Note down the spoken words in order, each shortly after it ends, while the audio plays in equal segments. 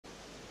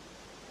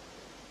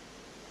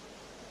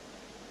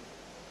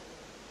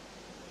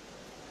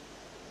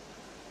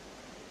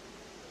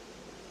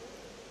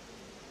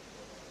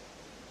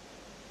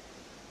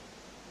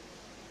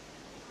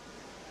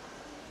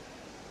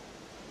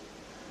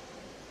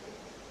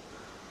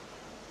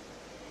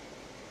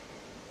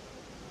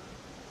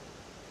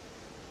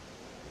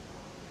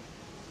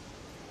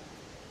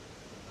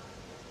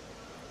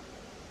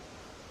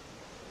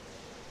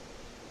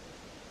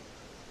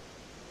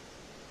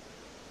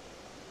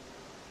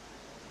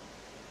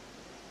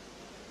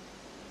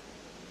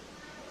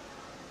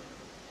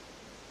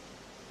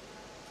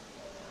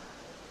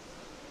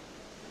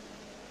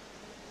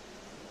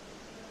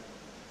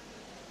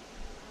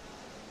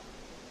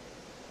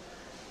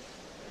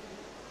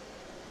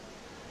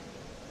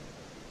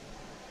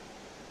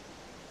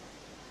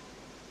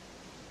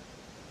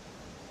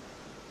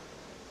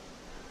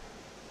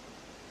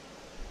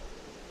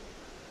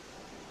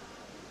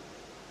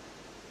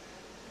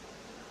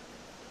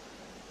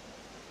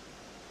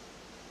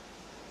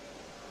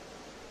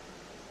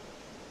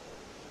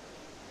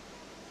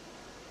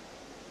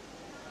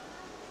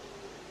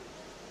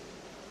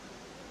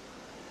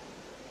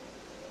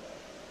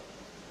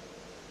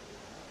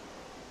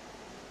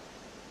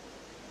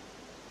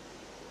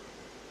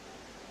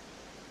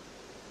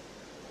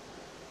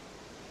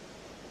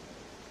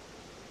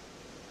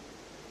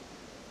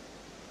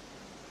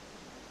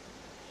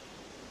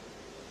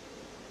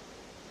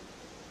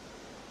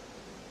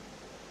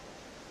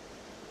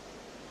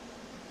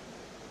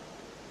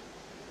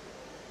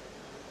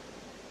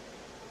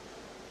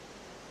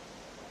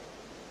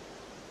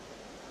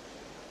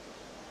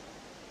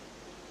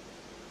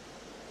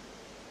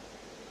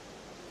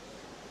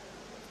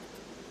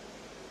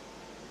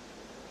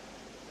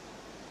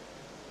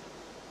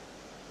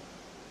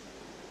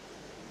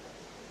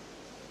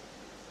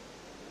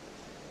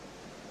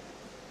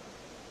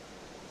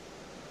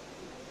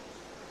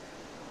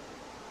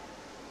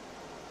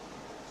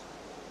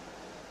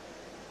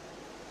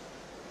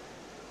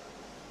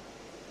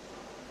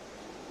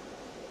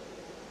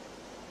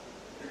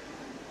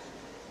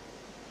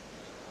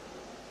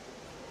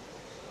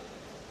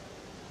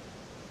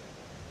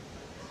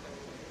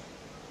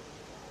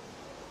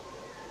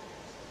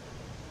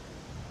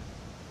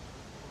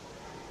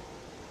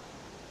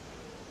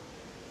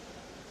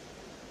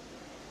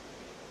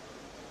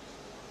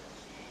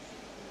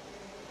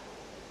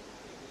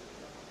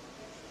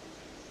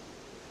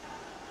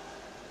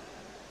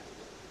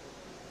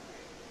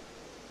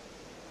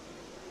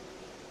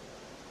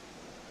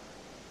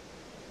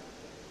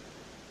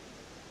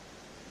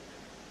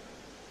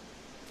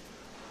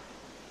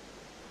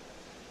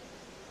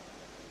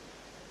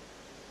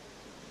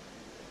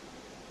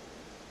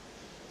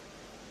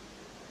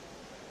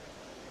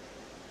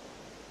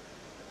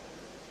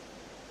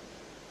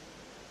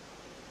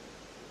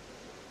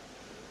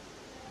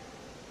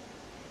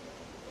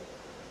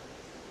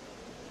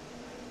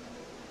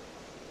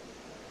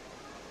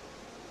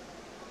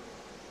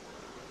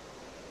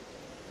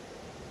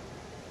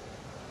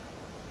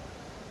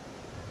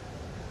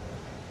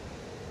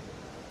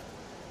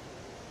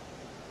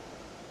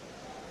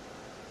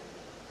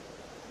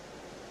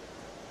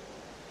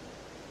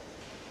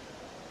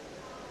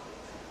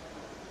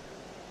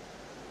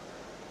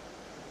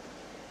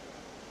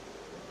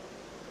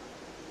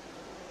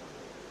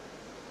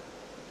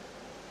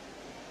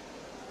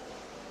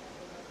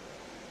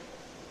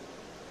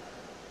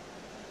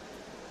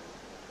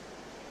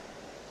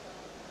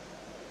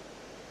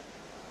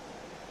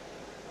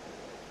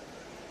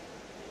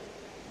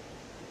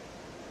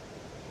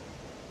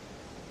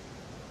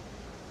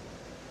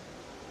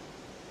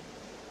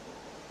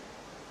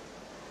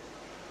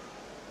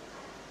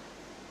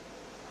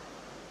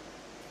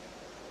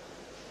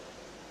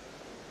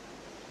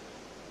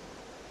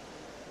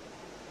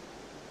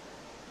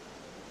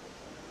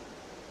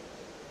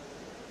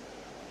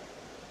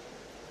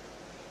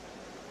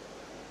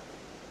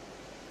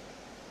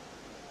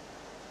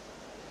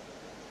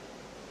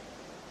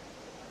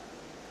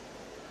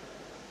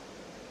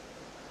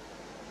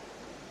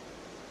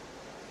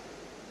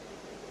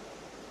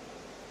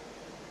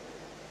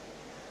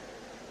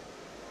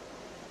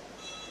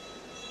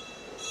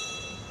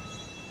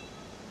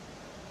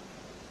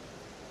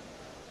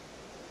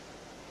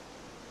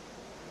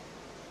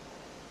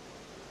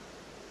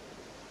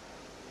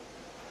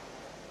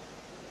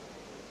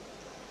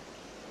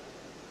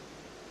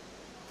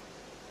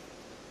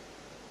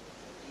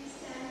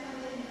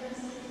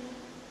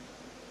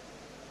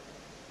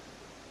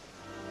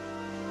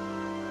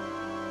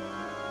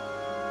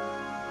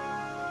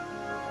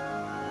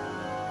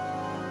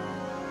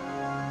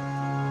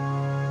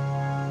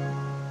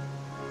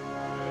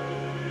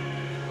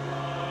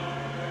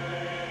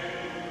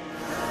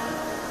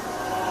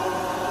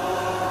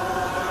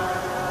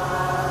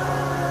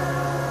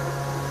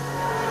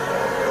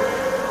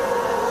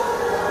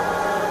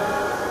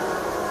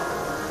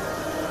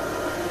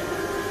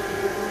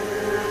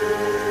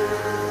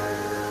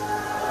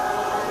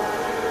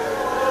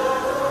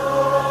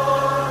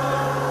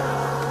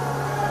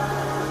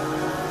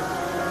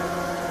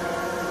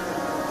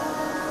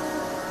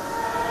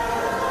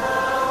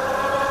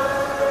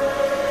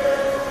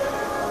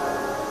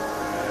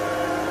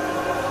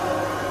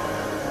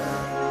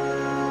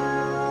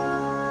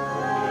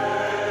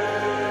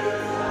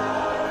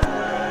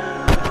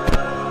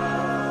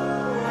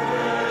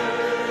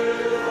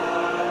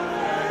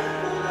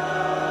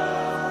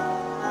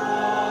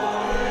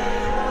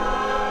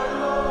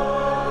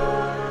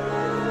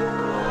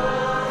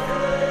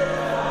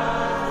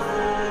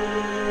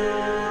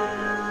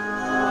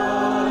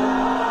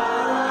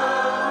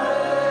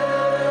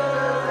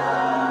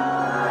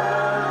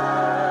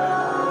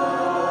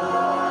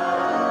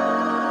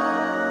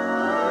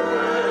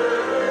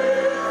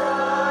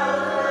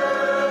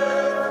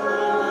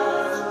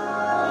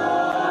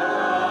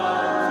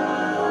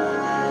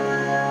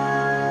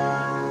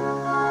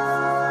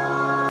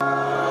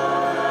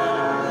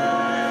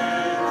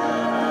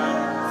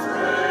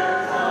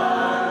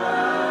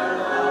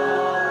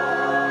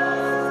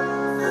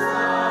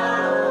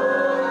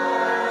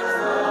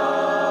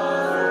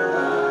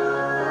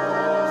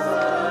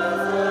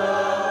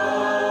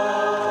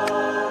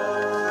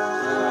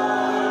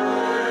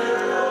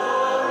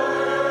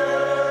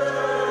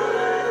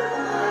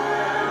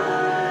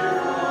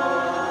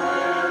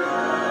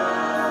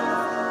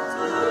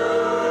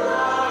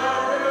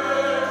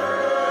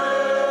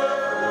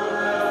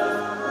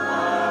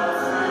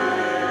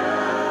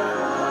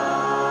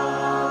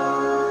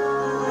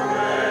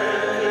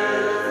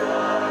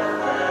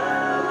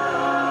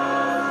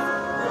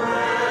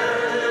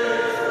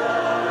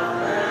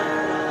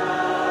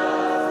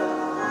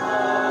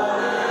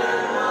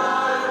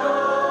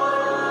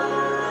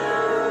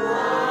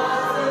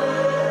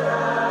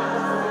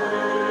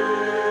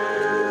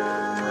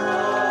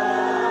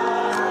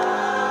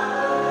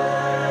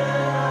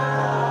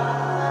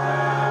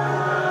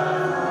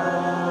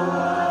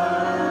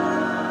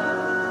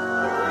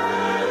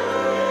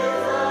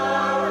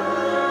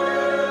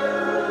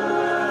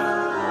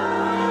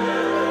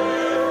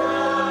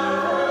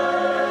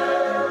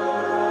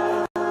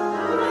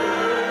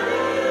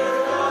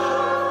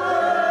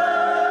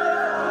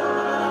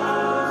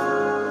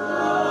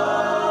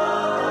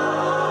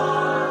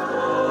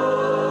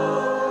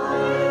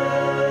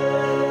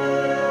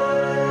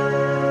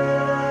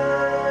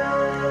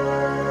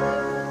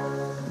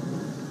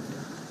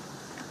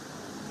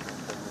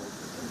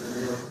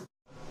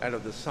and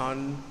of the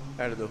Son,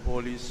 and of the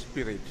Holy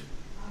Spirit.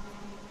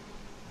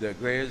 The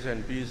grace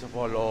and peace of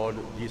our Lord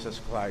Jesus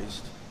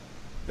Christ,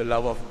 the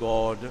love of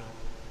God,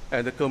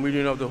 and the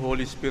communion of the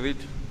Holy Spirit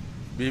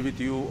be with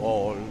you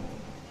all.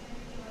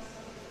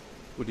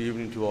 Good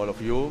evening to all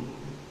of you.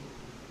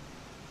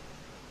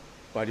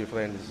 My dear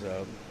friends,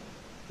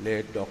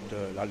 late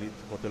Dr. Lalith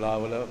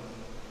Kotelawala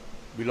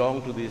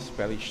belonged to this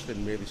parish St.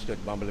 Mary's Church,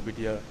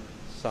 Bambalapitiya,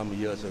 some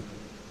years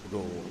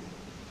ago.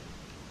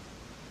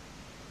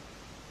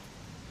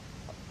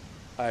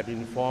 I have been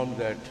informed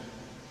that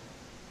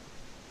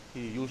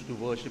he used to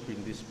worship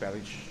in this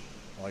parish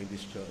or in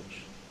this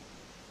church.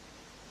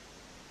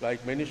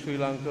 Like many Sri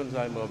Lankans,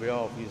 I am aware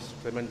of his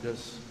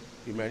tremendous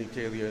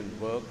humanitarian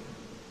work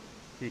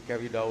he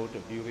carried out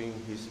during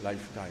his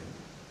lifetime.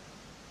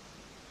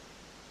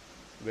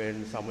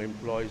 When some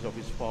employees of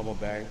his former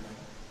bank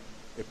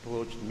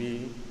approached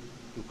me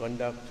to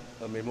conduct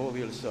a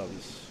memorial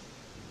service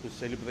to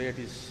celebrate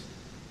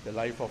the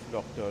life of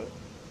Dr.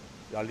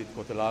 Lalith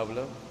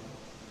Kotelawala,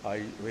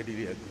 I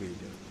readily agreed.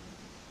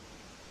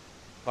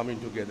 Coming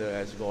together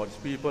as God's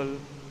people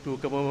to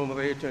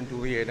commemorate and to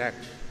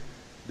reenact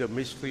the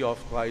mystery of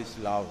Christ's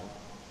love,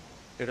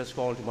 let us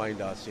call to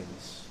mind our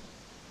sins.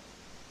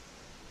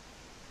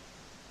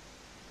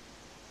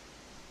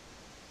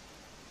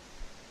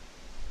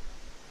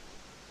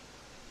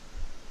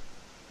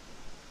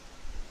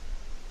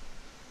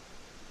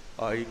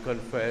 I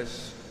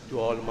confess to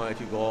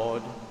Almighty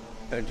God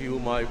and to you,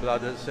 my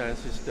brothers and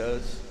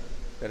sisters,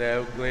 that I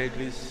have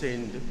greatly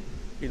sinned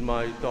in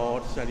my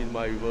thoughts and in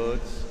my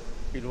words,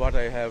 in what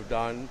I have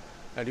done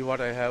and in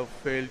what I have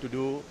failed to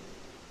do,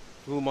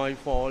 through my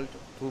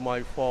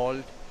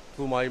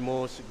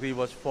most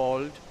grievous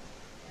fault.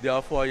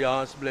 Therefore I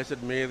ask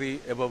Blessed Mary,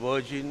 ever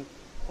Virgin,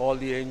 all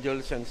the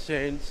angels and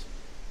saints,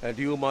 and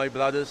you, my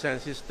brothers and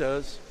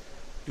sisters,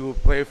 to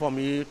pray for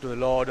me to the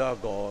Lord our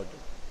God.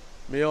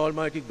 May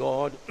Almighty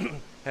God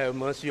have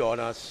mercy on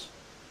us,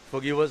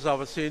 forgive us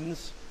our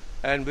sins,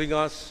 and bring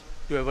us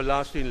to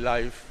everlasting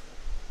life.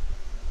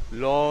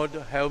 Lord,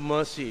 have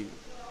mercy.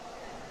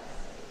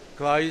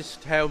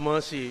 Christ, have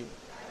mercy.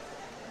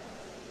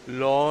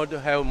 Lord,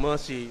 have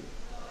mercy.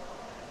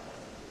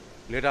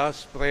 Let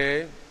us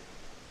pray.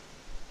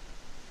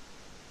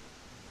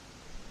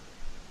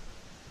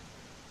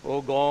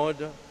 O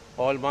God,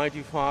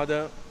 Almighty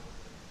Father,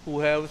 who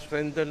have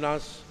strengthened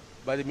us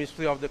by the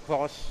mystery of the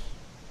cross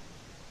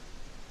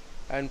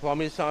and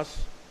promise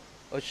us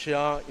a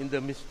share in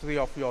the mystery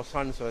of your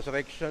Son's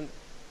resurrection,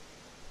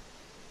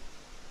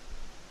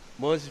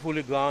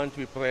 mercifully grant,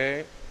 we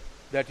pray,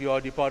 that your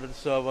departed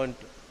servant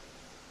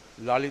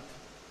Lalith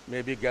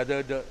may be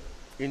gathered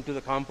into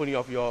the company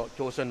of your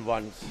chosen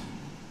ones.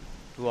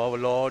 Through our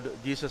Lord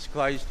Jesus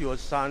Christ, your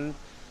Son,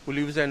 who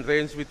lives and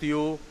reigns with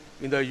you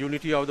in the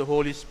unity of the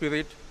Holy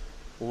Spirit,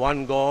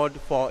 one God,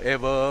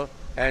 forever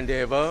and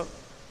ever.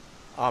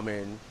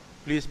 Amen.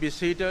 Please be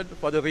seated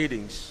for the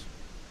readings.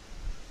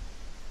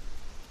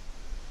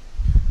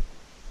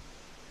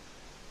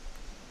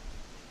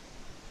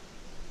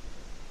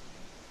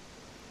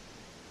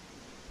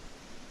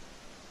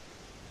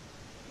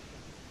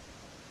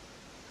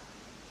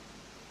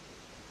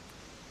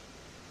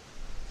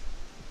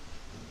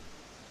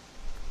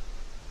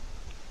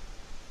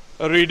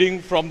 A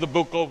reading from the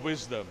Book of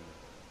Wisdom.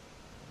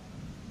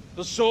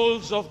 The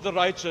souls of the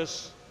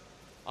righteous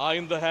are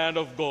in the hand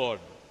of God,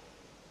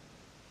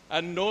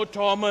 and no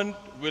torment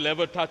will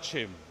ever touch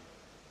him.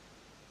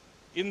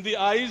 In the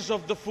eyes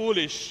of the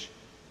foolish,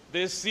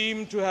 they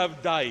seem to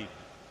have died,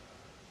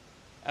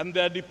 and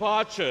their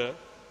departure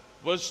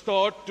was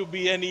thought to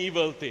be an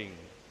evil thing,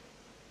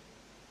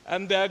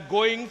 and their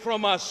going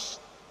from us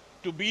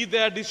to be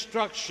their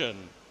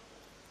destruction,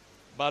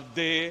 but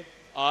they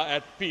are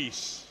at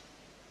peace.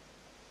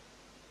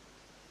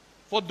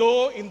 For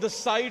though in the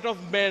sight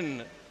of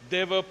men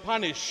they were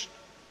punished,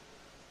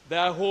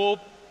 their hope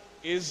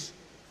is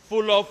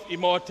full of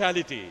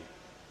immortality.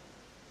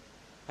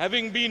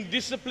 Having been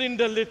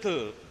disciplined a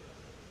little,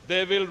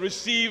 they will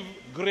receive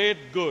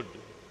great good,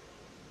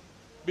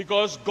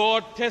 because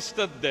God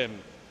tested them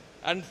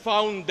and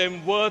found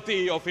them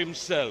worthy of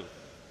himself.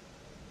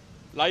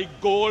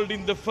 Like gold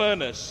in the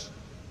furnace,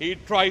 he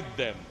tried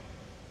them,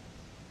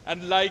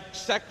 and like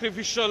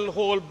sacrificial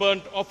whole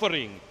burnt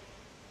offering,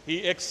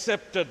 he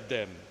accepted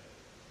them.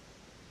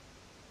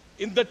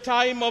 In the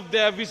time of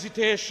their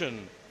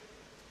visitation,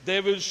 they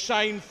will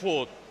shine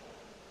forth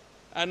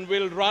and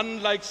will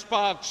run like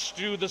sparks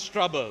through the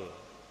stubble.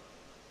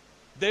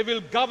 They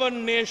will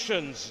govern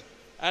nations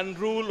and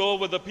rule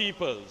over the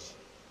peoples,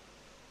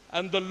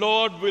 and the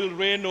Lord will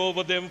reign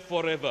over them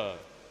forever.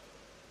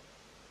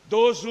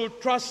 Those who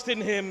trust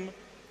in him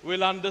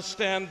will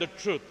understand the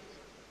truth,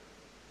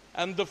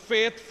 and the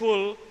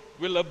faithful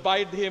will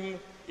abide him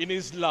in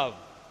his love,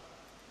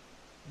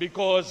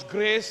 because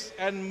grace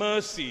and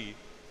mercy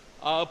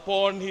are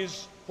upon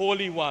his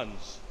holy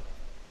ones.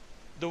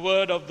 The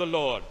word of the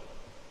Lord.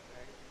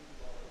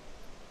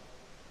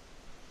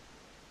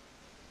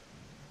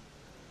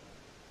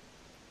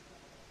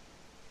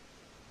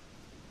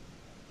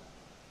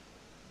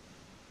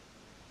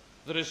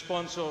 The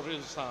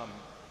responsorial psalm.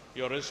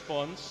 Your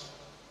response: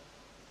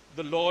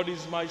 the Lord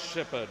is my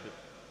shepherd,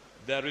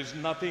 there is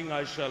nothing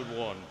I shall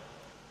want.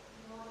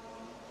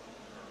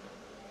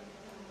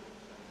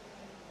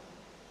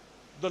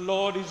 The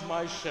Lord is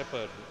my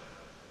shepherd,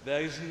 there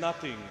is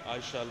nothing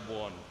I shall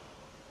want.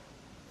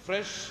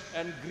 Fresh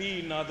and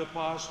green are the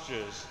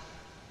pastures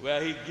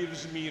where he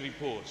gives me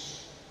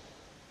repose.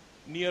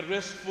 Near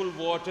restful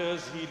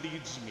waters he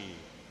leads me.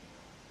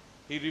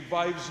 He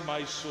revives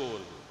my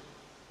soul.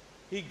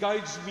 He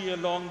guides me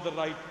along the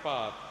right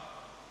path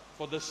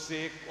for the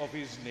sake of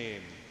his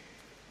name.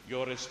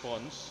 Your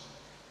response: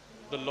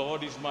 the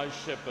Lord is my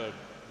shepherd,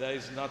 there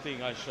is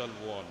nothing I shall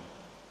want.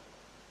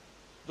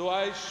 Though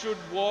I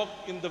should walk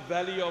in the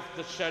valley of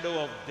the shadow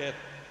of death,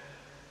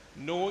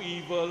 no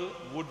evil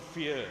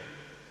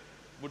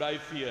would I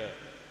fear,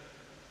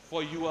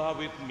 for you are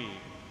with me.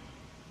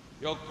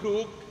 Your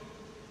crook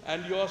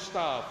and your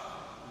staff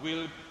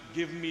will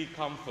give me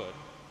comfort.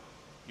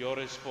 Your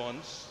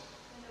response: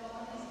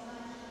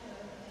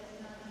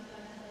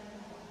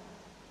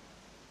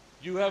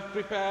 you have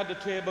prepared a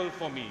table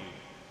for me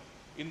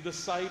in the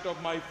sight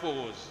of my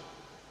foes.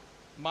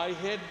 My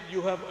head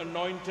you have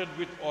anointed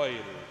with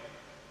oil.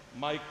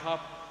 My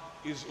cup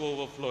is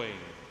overflowing.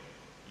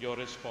 Your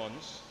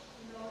response: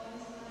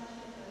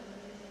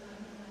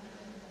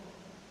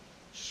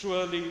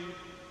 surely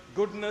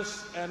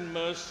goodness and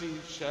mercy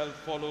shall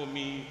follow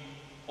me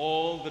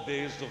all the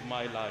days of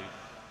my life.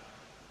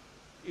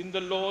 In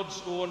the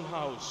Lord's own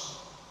house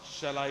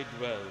shall I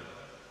dwell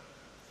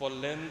for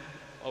length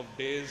of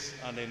days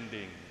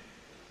unending.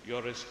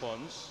 Your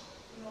response: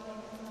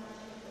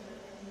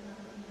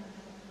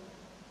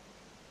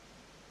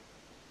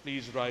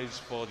 please rise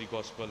for the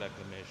gospel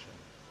acclamation.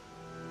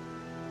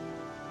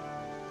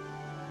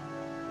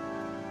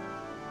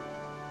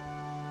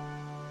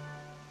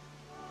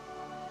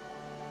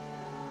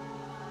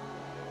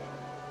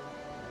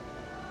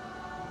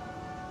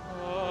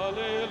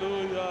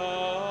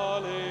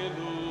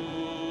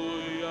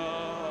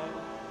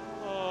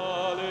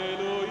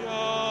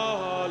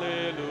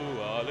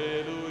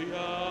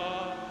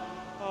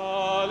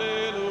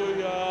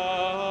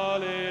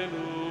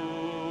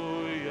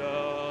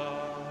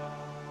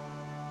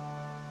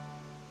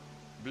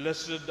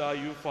 Blessed are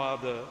you,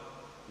 Father,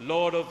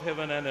 Lord of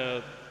heaven and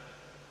earth,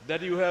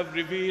 that you have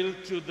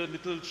revealed to the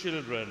little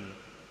children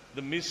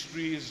the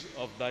mysteries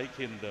of thy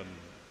kingdom.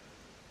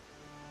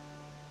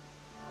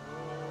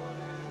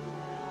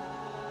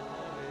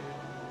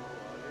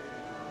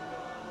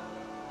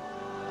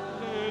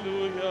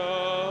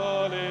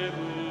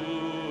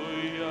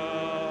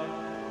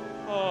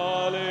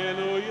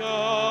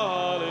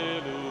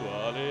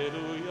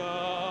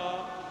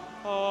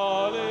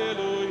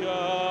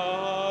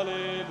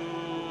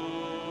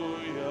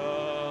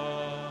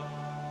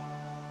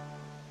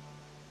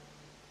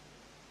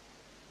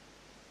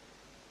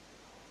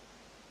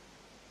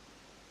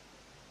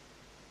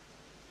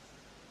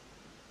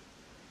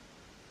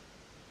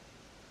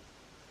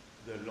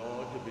 The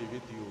Lord be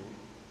with you.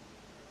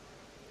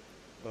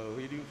 A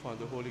reading from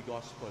the Holy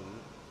Gospel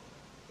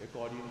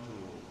according to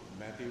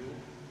Matthew.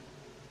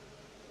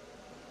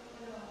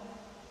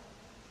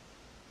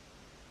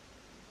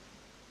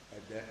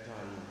 At that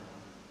time,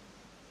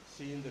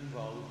 seeing the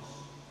crowds,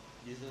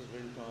 Jesus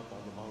went up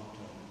on the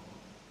mountain,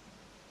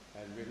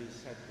 and when he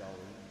sat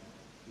down,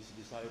 his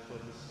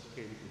disciples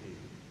came to him.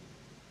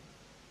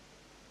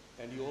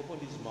 And he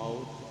opened his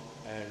mouth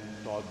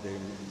and taught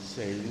them,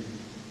 saying,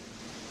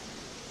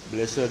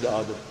 Blessed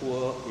are the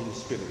poor in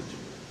spirit,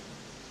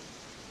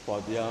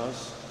 for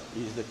theirs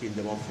is the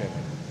kingdom of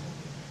heaven.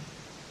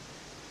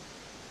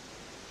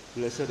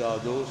 Blessed are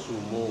those who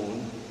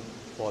mourn,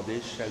 for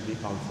they shall be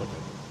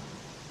comforted.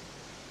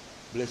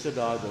 Blessed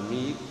are the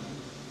meek,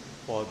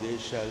 for they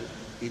shall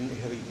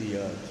inherit the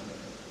earth.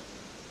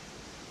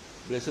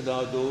 Blessed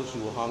are those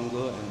who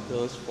hunger and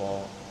thirst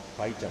for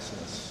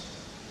righteousness,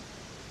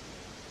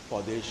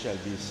 for they shall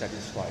be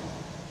satisfied.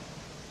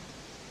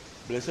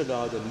 Blessed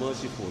are the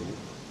merciful,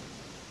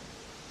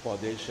 for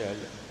they shall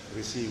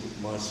receive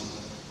mercy.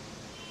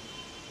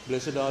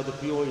 Blessed are the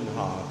pure in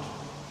heart,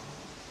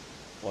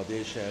 for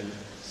they shall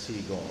see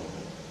God.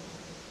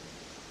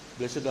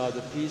 Blessed are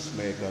the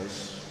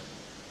peacemakers,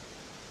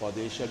 for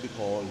they shall be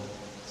called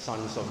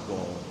sons of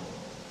God.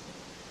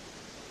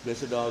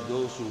 Blessed are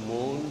those who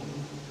mourn,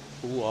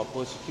 who are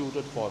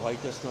persecuted for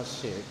righteousness'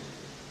 sake,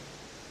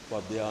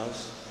 for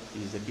theirs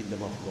is the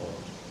kingdom of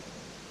God.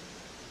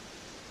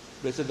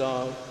 Blessed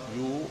are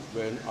you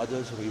when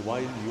others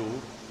revile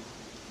you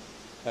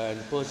and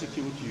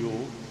persecute you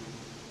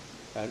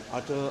and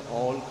utter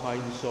all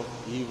kinds of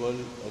evil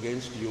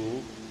against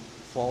you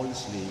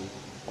falsely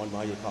on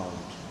my account.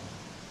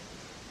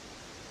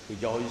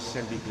 Rejoice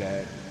and be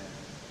glad,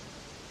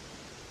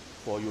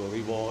 for your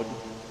reward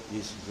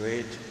is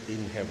great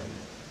in heaven.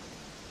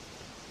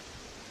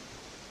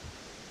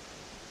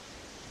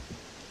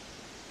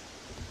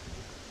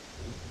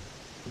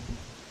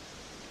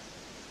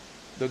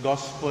 The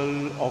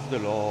Gospel of the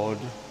Lord.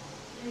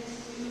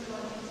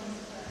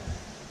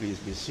 Please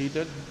be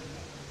seated.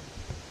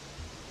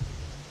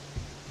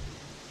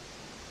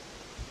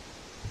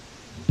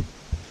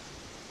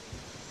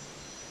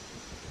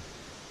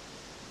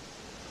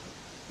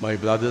 My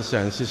brothers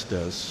and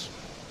sisters,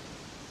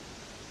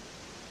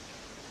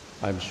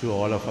 I'm sure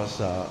all of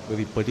us are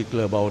very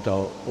particular about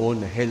our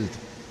own health,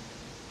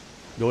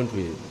 don't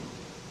we?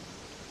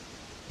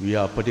 We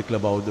are particular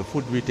about the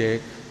food we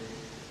take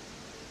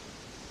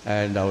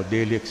and our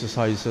daily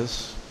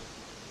exercises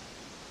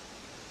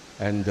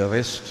and the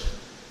rest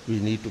we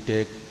need to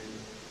take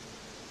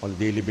on a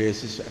daily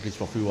basis, at least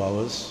for a few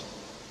hours.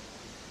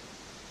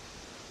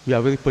 We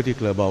are very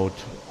particular about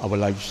our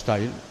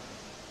lifestyle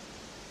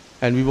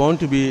and we want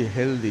to be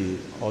healthy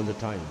all the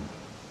time.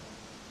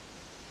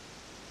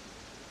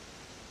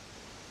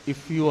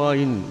 If you are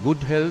in good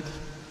health,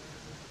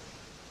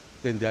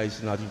 then there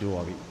is nothing to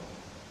worry.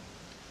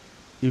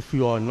 If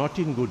you are not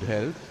in good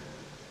health,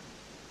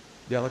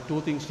 there are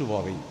two things to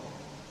worry: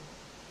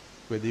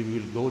 whether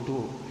you will go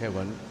to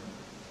heaven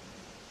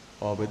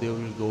or whether you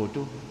will go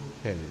to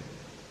hell.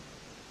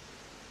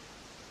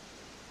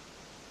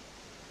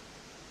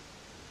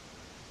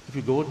 If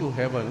you go to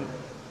heaven,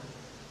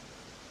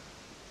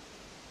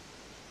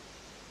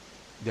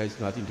 there is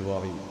nothing to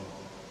worry.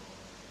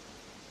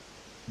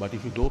 But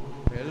if you go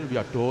to hell, we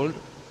are told,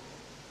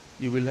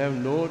 you will have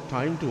no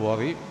time to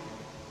worry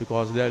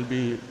because there will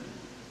be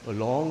a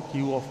long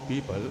queue of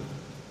people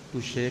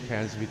to shake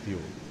hands with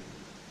you.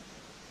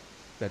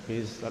 That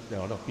means that there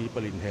are a lot of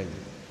people in hell.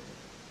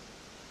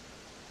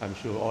 I'm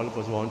sure all of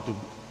us want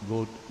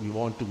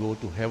to go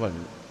to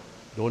heaven,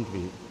 don't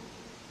we?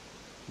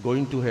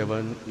 Going to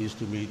heaven is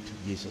to meet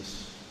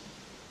Jesus.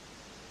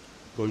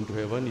 Going to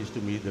heaven is to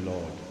meet the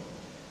Lord.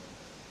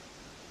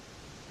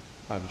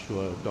 I'm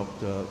sure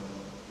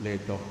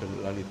late Dr.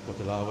 Lalith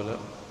Kotelawala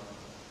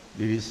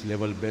did his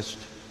level best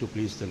to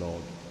please the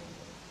Lord.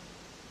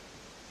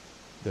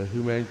 The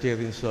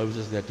humanitarian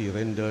services that he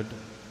rendered,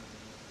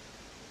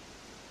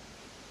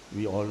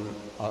 we all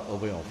are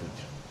aware of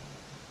it.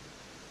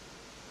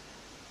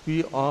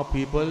 We are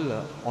people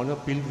on a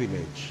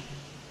pilgrimage.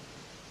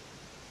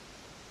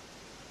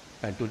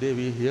 And today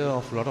we hear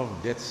of a lot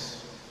of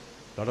deaths,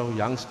 a lot of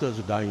youngsters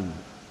dying.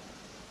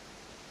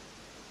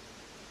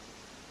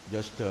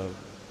 Just in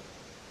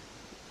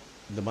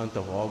the month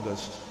of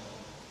August,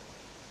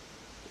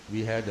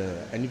 we had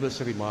an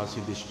anniversary mass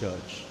in this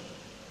church.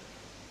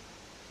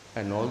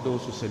 And all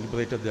those who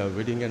celebrated their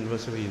wedding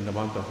anniversary in the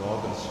month of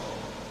August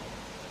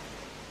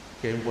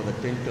came for the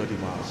 10:30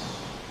 mass.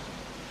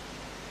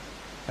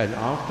 And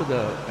after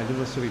the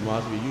anniversary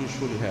mass, we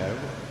usually have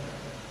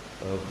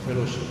a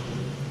fellowship.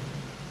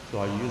 So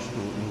I used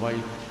to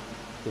invite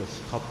the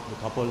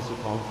couples who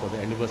come for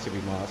the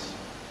anniversary mass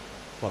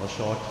for a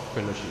short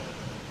fellowship.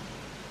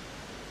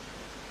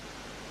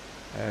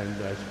 And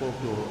I spoke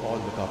to all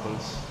the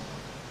couples.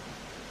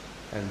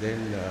 And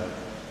then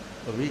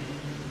a week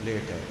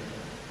later,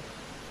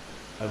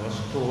 I was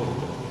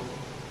told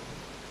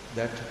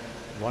that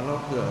one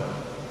of the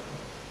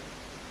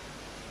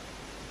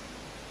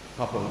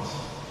couples,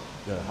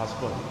 the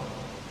husband,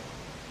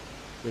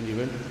 when he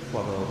went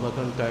for a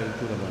mercantile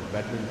tournament,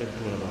 badminton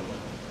tournament,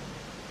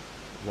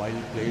 while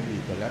he played, he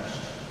collapsed.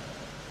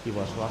 He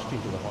was rushed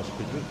into the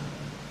hospital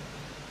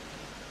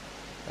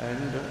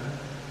and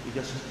he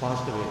just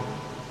passed away.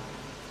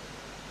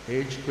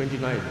 Age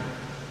 29,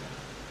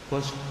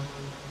 first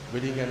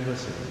wedding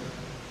anniversary.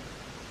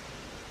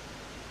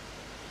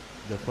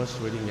 The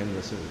first wedding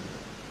anniversary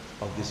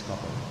of this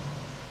couple.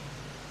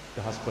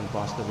 The husband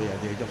passed away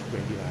at the age of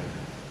 29.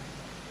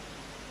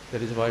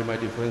 That is why, my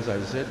dear friends,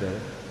 I said that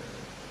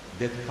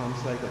death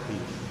comes like a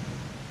thief.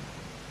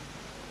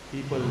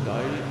 People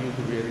die due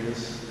to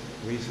various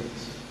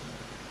reasons.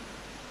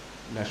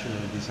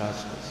 National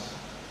disasters,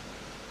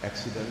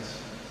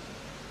 accidents,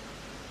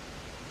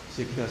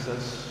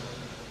 sicknesses.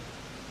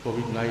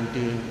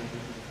 COVID-19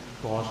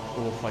 caused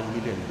over 5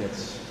 million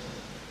deaths.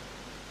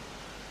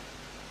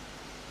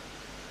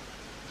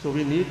 So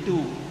we need to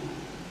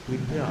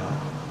prepare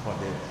for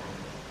death.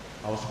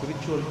 Our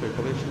spiritual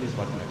preparation is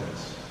what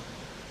matters.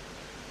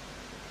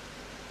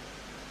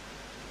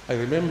 I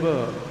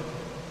remember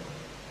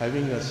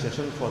having a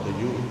session for the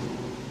youth,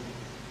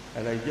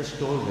 and I just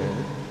told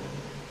them,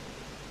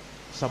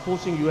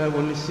 supposing you have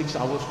only 6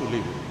 hours to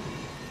live.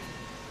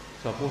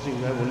 Supposing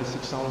you have only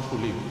 6 hours to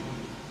live.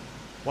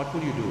 What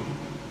would you do?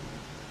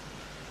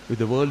 If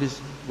the world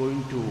is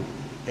going to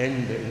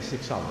end in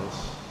 6 hours,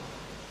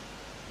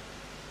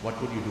 what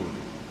would you do?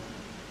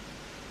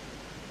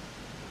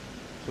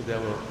 So there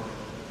were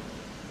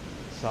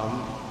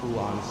some who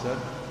answered.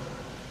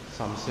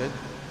 Some said,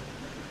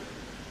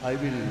 I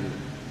will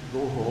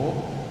go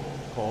home,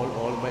 call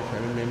all my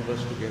family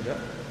members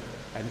together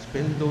and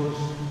spend those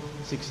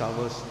 6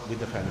 hours with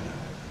the family.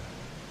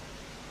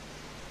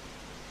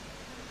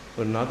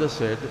 Another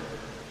said,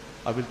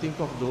 I will think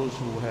of those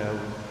who have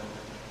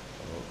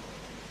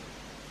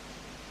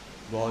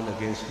gone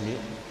against me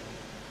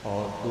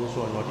or those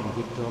who are not in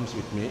good terms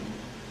with me.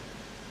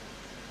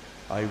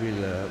 I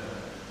will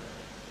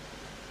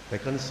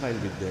reconcile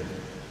with them.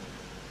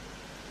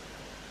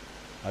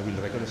 I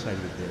will reconcile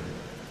with them.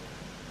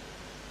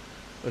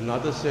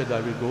 Another said,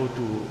 I will go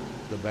to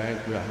the bank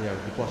where I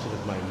have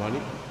deposited my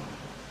money,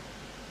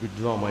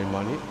 withdraw my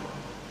money,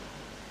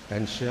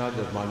 and share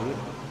the money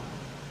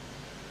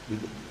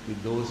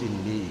with those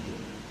in need.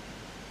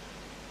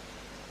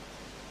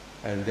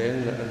 And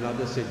then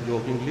another said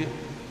jokingly,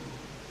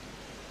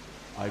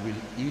 I will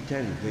eat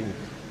and drink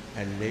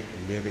and make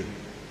merry.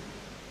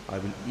 I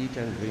will eat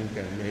and drink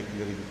and make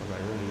merry because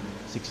I only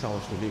 6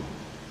 hours to live.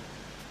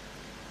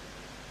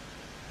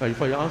 Now,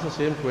 if I ask the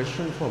same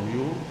question from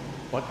you,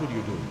 what would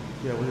you do?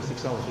 You have only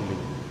 6 hours to live.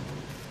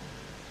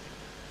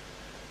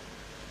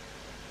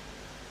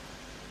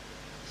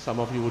 Some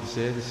of you would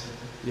say,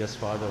 yes,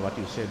 Father, what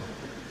you said.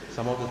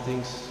 Some of the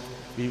things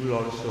we will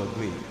also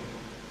agree.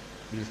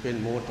 We'll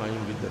spend more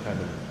time with the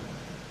family.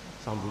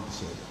 Some would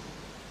say.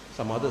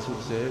 Some others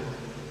would say,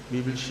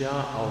 we will share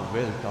our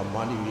wealth, our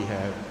money we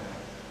have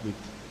with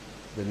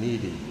the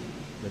needy,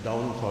 the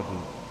downtrodden,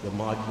 the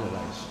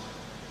marginalized.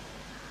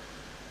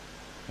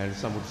 And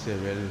some would say,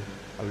 well,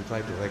 I will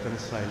try to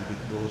reconcile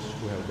with those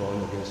who have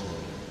gone against me.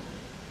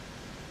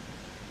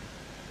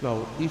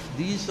 Now, if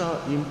these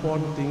are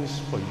important things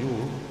for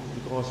you,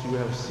 because you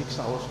have 6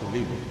 hours to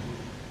live,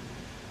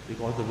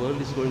 because the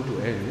world is going to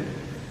end,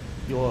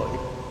 your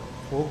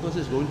focus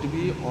is going to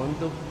be on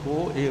the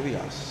 4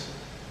 areas,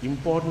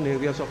 important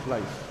areas of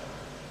life.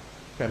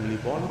 Family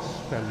bonds,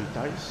 family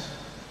ties,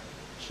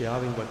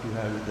 sharing what you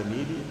have with the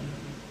needy,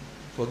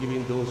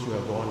 forgiving those who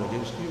have gone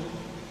against you.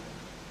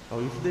 Now,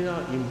 if they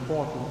are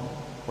important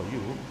for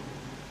you,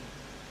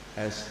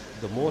 as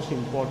the most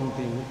important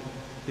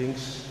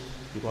things,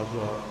 because you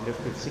are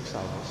left with 6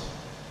 hours,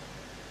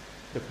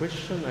 the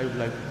question I would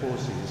like to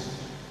pose is,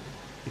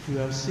 if you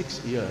have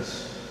 6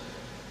 years,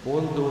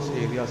 won't those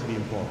areas be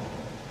important?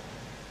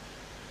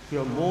 If you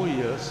have more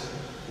years,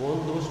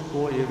 won't those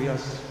 4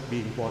 areas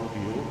be important to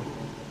you,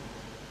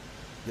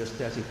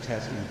 just as it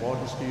has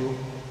importance to you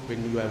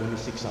when you have only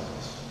 6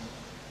 hours?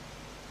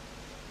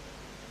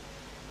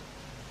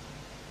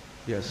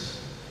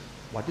 Yes,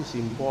 what is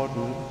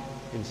important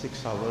in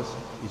 6 hours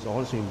is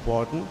also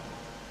important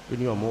when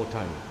you have more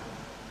time.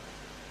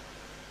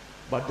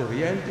 But the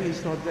reality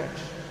is not that.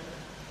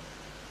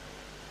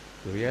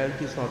 The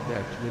reality is not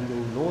that. When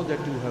you know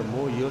that you have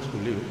more years to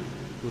live,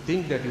 you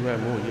think that you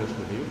have more years to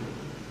live,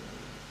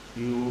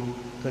 you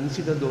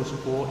consider those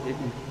 4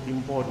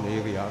 important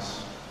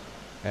areas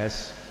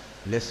as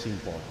less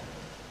important.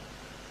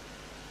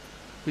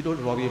 We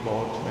don't worry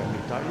about family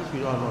ties,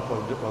 we are not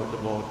worried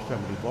about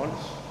family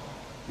bonds,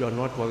 we are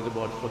not worried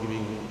about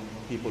forgiving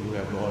people who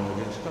have gone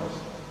against us,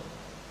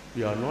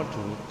 we are not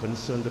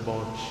concerned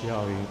about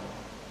sharing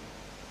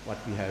what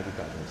we have with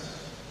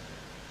others.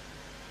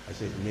 I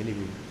said many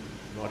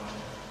will not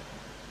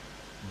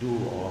do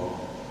all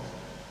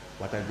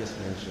what I just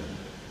mentioned.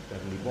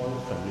 Family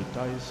bonds, family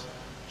ties,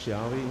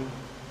 sharing,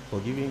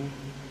 forgiving,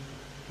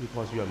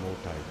 because we are more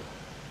time.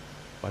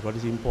 But what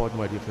is important,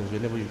 my dear friends,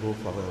 whenever you go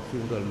for a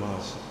funeral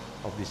mass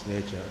of this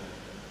nature,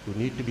 you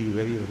need to be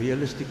very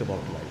realistic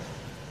about life.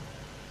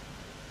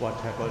 What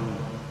happened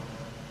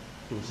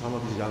to some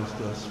of these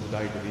youngsters who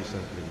died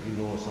recently? You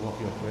know, some of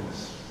your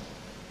friends.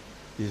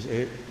 This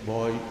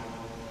boy,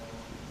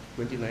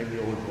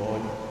 29-year-old boy,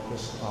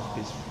 just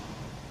after his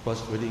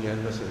first wedding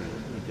anniversary,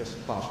 he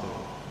just passed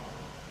away.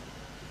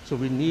 So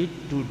we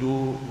need to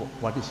do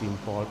what is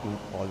important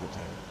all the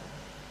time.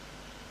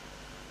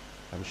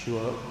 I'm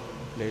sure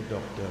late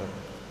Dr.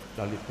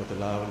 Lalith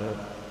Kotelawala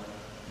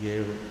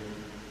gave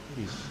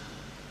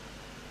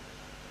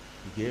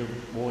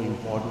more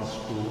importance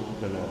to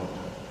the Lord.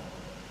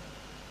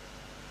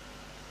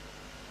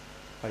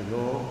 I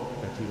know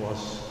that he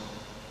was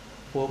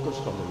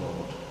focused on the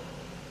Lord.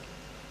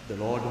 The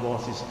Lord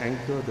was his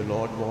anchor, the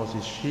Lord was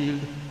his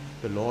shield,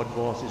 the Lord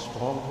was his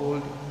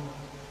stronghold,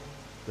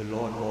 the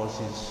Lord was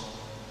his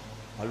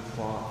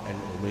Alpha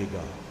and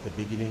Omega, the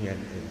beginning and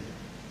end.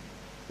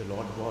 The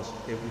Lord was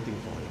everything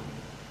for him.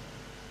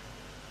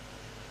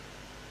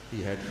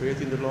 He had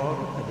faith in the Lord,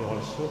 and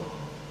also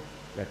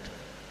that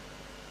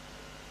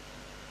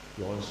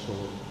he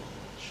also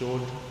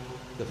showed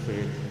the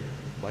faith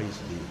by his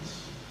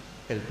deeds,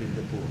 helping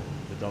the poor,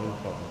 the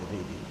downtrodden, the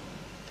needy.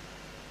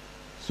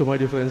 So my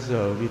dear friends,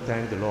 we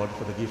thank the Lord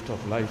for the gift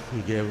of life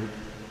he gave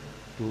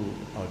to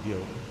our dear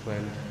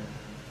friend,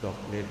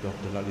 late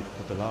Dr. Lalith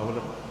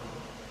Kotelawala.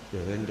 He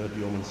rendered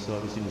yeoman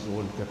service in his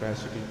own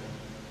capacity.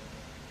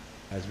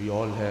 As we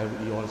all have,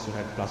 he also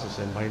had pluses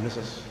and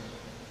minuses.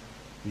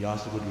 We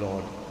ask the good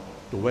Lord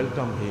to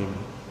welcome him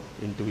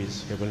into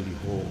his heavenly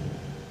home.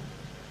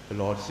 The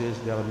Lord says,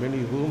 there are many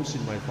rooms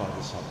in my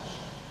Father's house.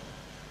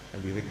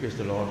 And we request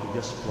the Lord to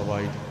just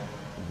provide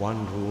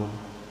one room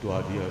to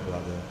our dear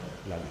brother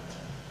Lalith.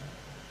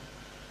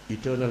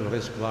 Eternal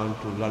rest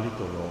grant to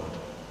Lalith, O Lord,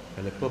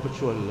 and a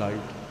perpetual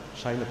light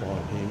shine upon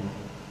him,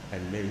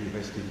 and may he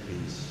rest in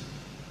peace.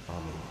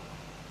 Amen.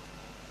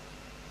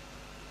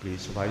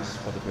 Please rise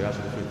for the prayers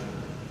of the faithful.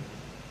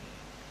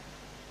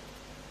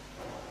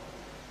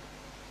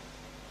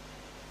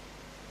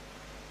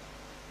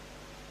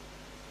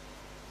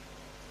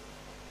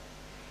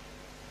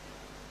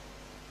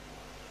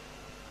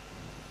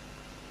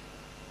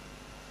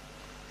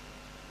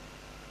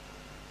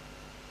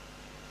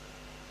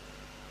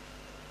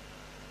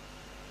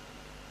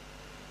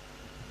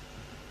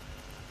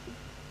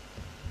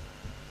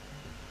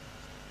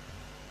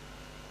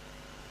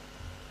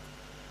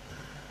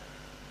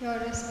 Your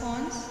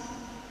response,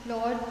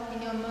 Lord,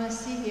 in your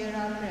mercy, hear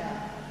our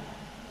prayer.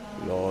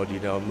 Lord,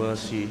 in your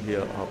mercy,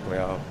 hear our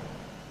prayer.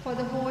 For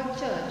the whole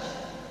church,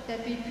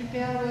 that we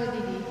prepare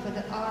worthily for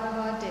the hour of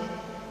our death,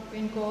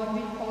 when God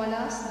will call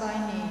us by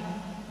name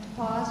to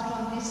pass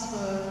from this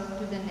world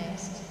to the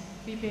next.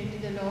 We pray to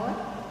the Lord.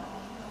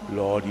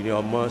 Lord, in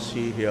your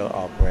mercy, hear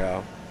our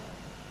prayer.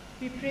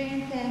 We pray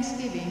in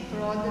thanksgiving for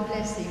all the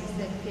blessings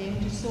that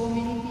came to so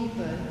many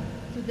people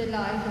through the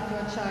life of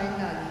your child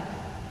Lalith.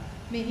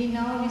 May he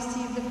now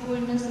receive the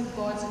fullness of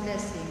God's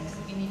blessings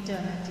in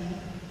eternity,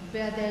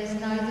 where there is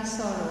neither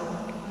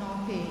sorrow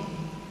nor pain.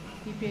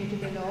 We pray to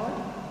the Lord.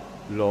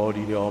 Lord,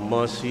 in your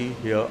mercy,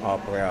 hear our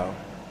prayer.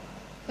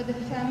 For the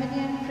family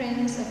and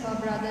friends of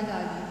our brother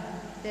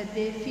Lalith, that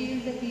they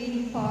feel the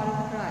healing power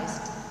of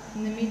Christ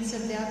in the midst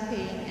of their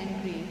pain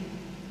and grief.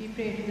 We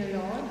pray to the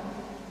Lord.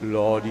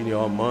 Lord, in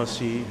your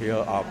mercy, hear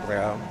our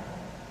prayer.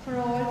 For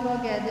all who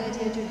are gathered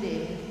here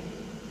today,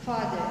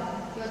 Father,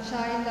 your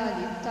child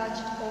Lalith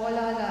touched all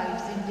our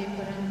lives in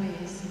different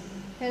ways.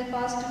 Help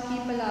us to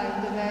keep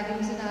alive the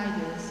values and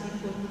ideals he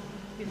put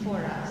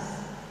before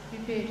us. We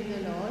pray to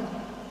the Lord.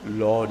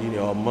 Lord, in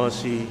your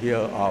mercy, hear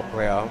our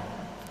prayer.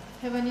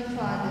 Heavenly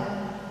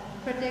Father,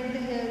 protect the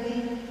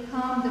healthy,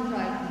 calm the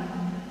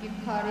frightened, give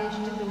courage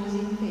to those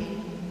in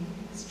pain,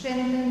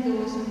 strengthen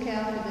those who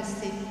care for the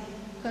sick,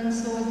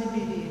 console the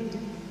bereaved,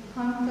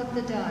 comfort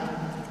the dying,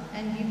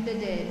 and give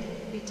the dead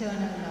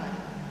eternal life.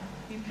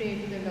 We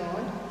pray to the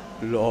Lord.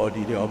 Lord,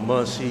 in your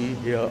mercy,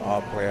 hear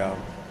our prayer.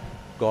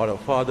 God our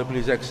Father,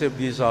 please accept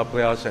these our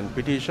prayers and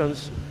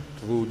petitions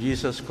through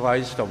Jesus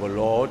Christ our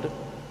Lord.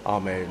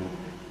 Amen.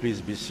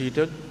 Please be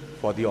seated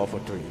for the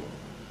offertory.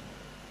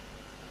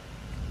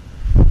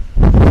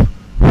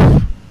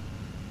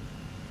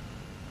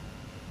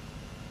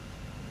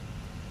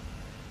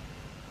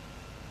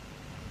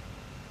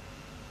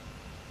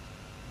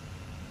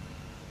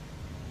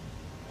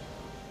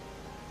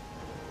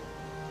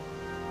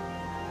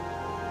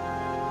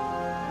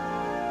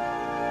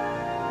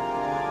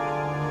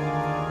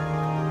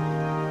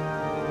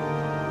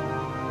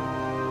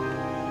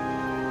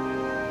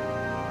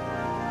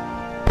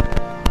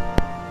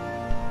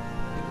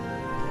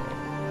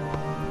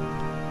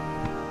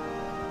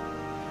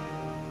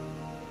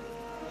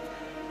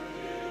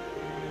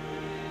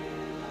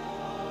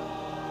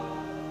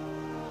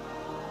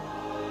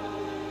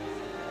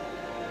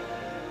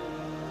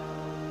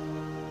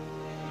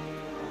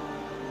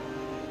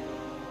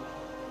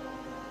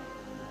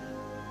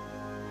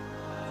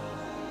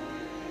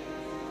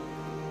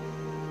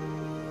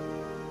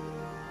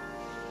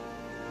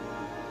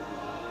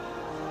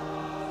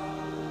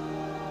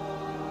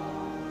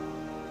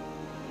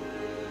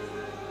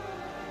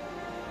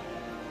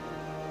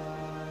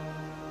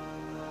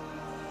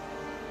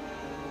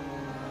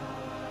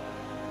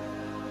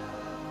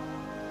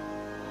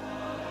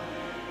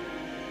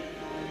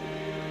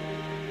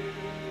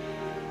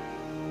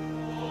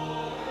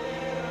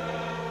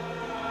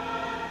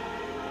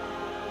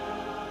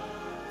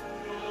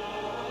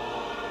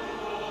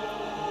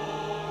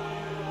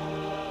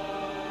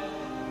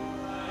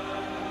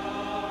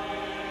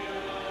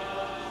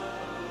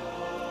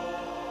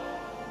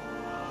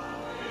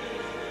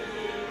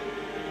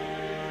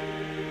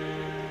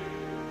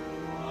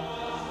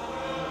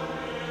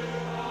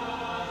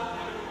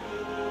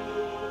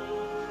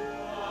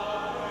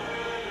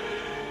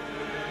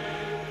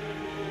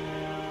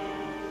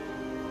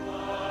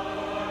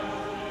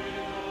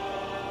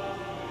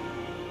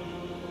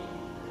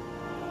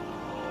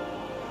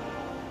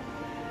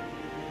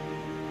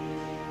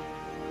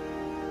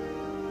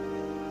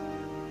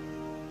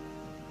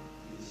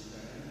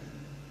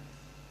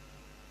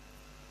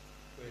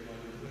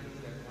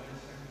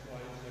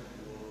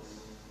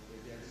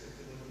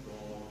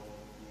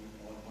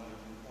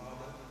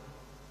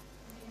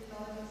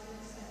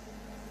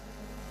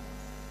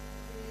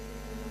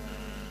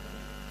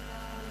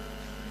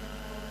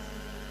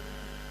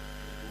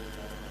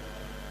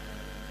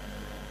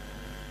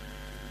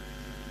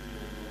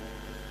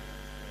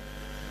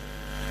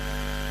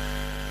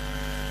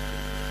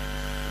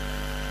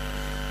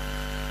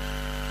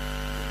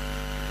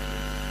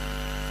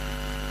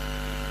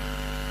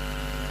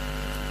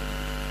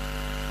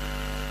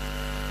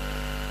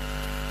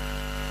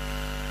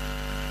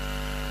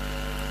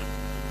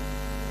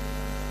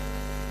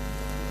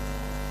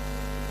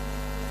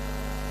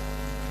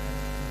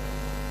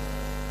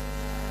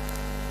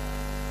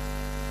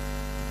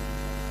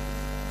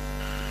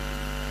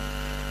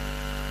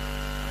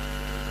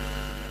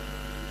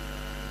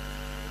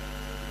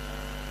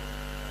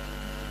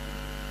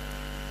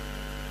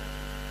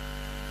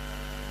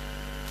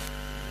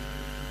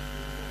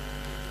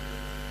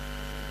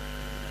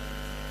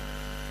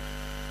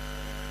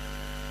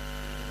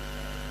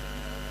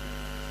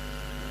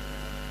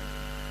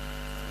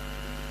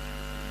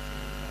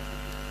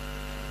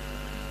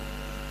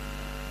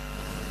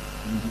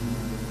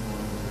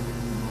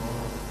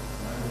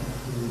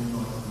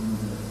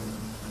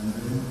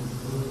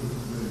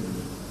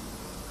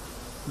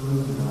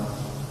 Soon enough,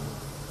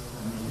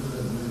 and should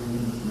have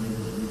been made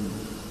of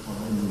for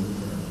any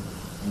return.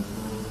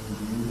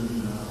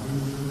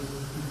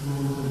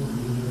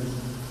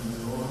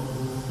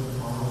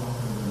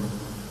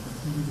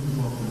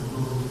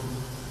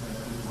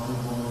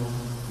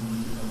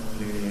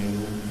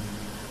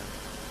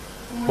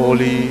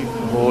 Holy,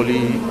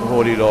 holy,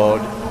 holy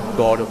Lord,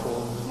 God of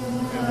hosts,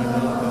 heaven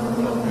and earth are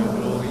full of your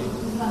glory.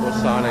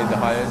 Hosanna in the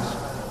highest.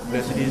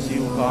 Blessed is he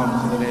who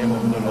comes in the name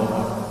of the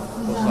Lord.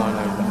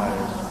 Hosanna in the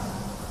highest.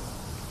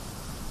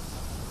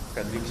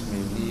 Catholics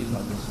may kneel,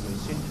 others may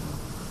sit.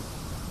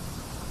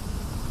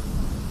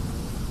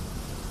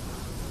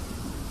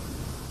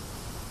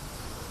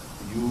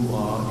 You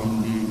are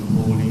indeed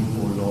holy,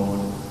 O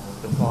Lord,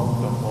 the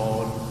fount of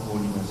all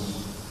holiness.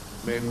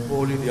 Make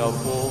holy,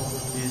 therefore,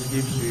 these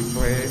gifts, we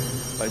pray,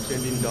 by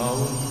sending down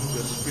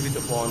your Spirit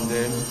upon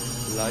them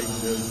like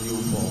the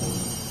dewfall,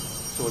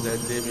 so that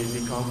they may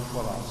become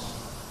for us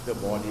the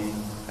body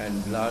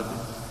and blood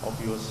of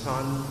your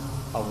Son,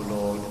 our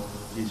Lord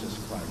Jesus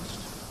Christ.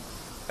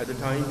 At the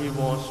time he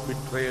was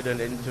betrayed and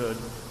entered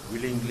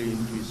willingly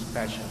into his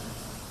passion,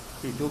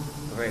 he took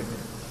bread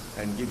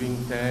and giving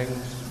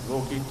thanks,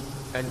 broke it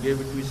and gave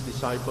it to his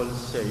disciples,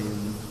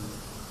 saying,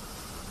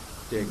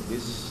 "Take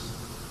this,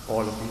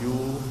 all of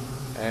you,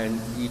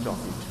 and eat of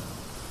it,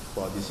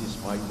 for this is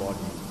my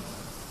body,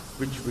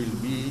 which will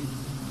be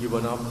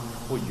given up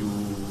for you."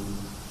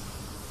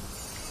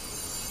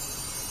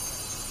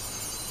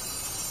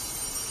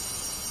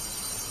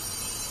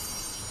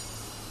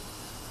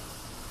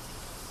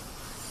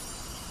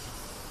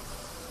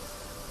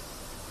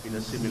 In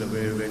a similar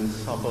way, when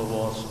supper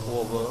was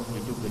over, he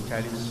took the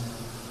chalice,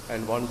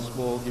 and once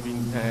more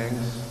giving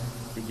thanks,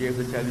 he gave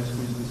the chalice to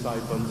his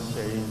disciples,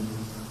 saying,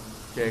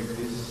 "Take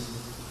this,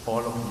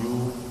 all of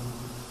you,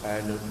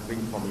 and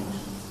drink from it,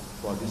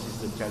 for this is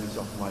the chalice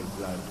of my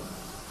blood,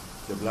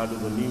 the blood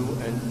of the new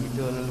and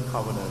eternal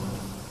covenant,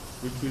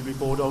 which will be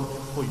poured out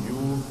for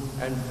you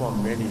and for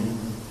many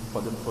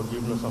for the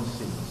forgiveness of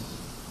sins.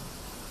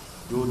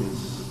 Do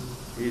this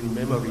in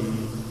memory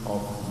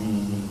of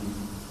me."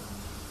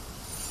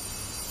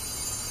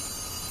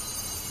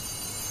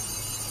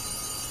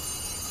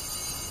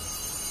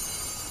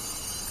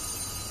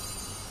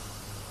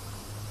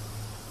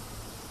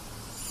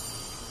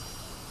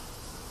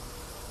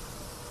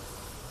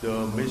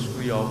 The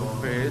mystery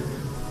of faith.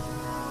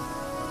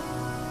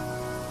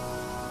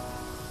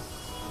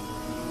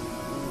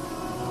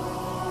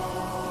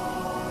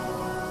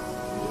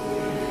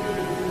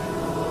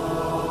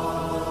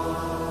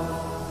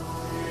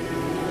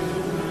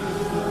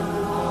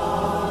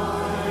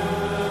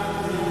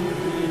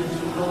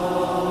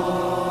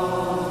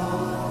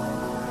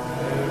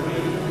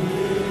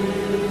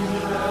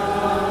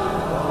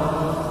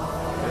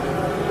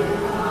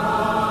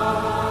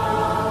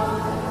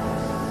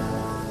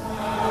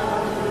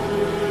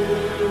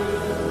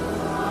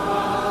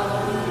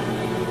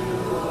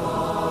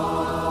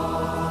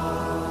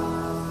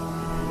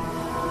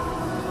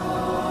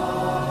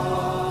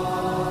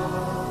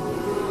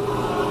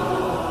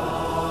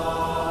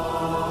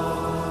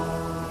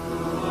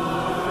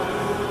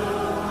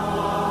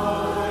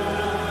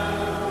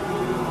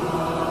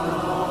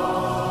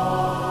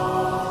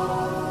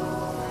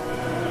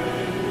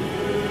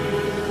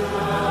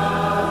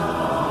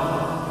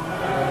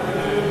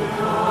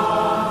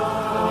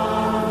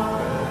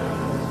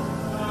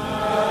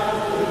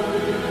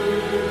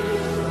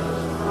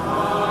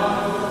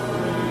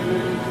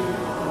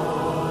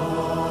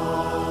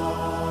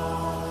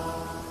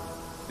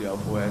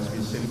 Therefore, as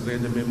we celebrate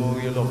the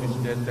memorial of his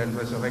death and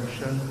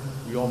resurrection,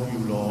 we offer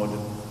you, Lord,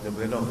 the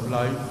bread of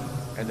life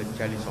and the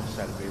chalice of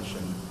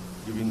salvation,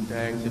 giving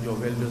thanks that you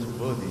have held us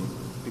worthy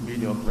to be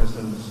in your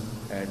presence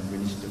and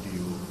minister to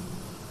you.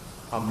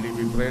 Humbly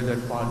we pray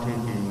that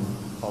partaking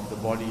of the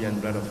body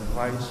and blood of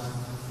Christ,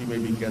 we may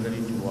be gathered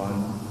into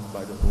one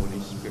by the Holy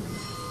Spirit.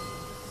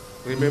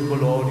 Remember,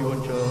 Lord, your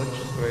church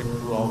spread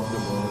throughout the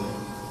world,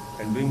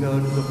 and bring her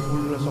to the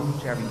fullness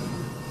of charity,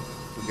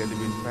 together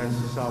with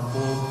Francis our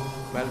Pope,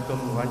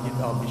 Malcolm Ranjit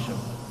our Bishop,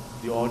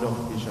 the order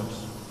of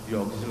bishops, the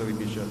auxiliary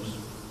bishops,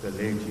 the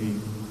laity,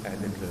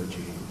 and the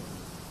clergy.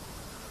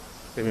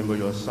 Remember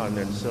your son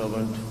and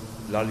servant,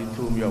 Lalith,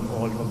 whom you have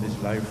called from this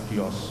life to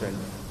yourself.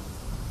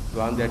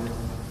 Grant that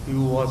he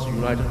who was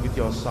united with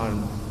your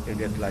son in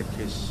death like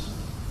his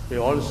may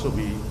also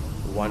be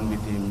one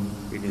with him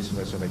in his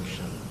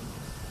resurrection.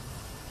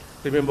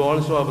 Remember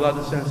also our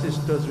brothers and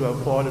sisters who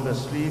have fallen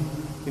asleep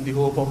in the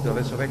hope of the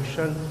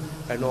resurrection,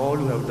 and all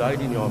who have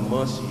died in your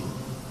mercy.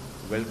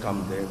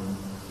 Welcome them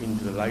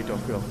into the light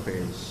of your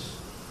face.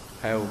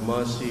 Have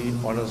mercy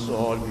on us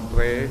all, we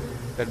pray,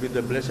 that with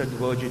the Blessed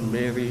Virgin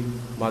Mary,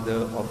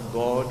 Mother of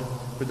God,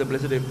 with the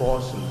blessed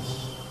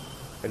apostles,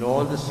 and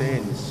all the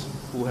saints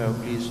who have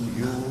pleased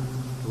you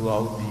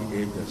throughout the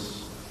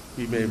ages,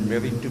 we may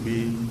merit to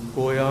be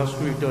co-heirs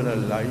to eternal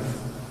life,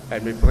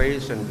 and may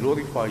praise and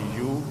glorify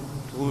you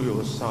through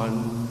your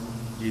Son,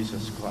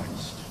 Jesus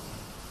Christ.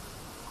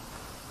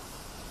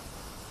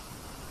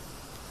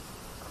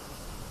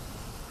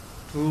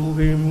 Through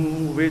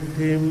him, with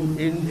him,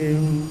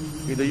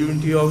 in the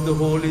unity of the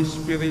Holy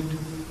Spirit,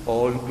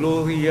 all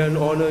glory and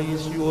honor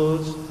is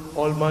yours,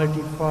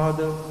 Almighty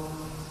Father,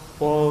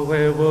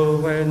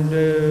 forever and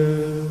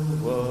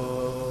ever.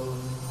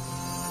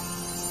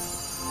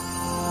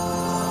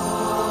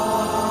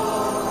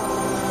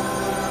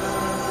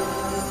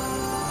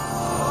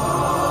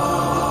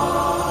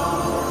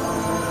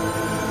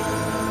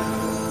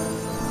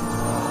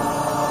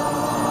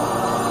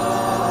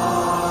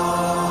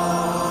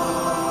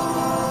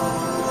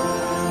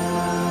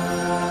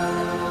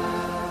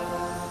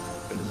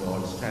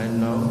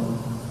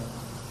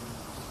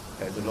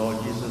 As the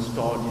Lord Jesus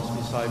taught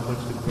his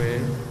disciples to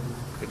pray,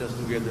 let us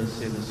together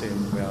say the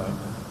same prayer.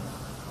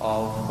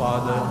 Our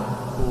Father,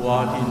 who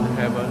art in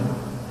heaven,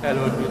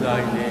 hallowed be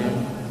thy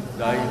name.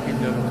 Thy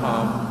kingdom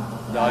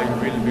come, thy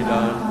will be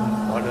done,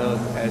 on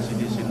earth as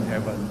it is in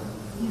heaven.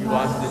 Give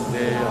us this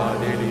day our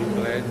daily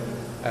bread,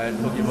 and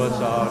forgive us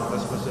our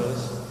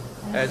trespasses,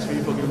 as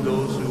we forgive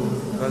those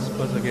who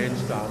trespass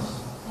against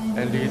us.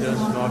 And lead us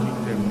not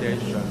into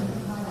temptation,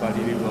 but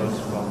deliver us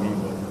from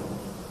evil.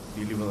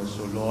 Deliver us,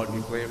 O Lord,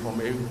 we pray,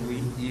 from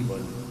every evil.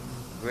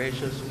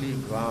 Graciously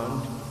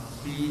grant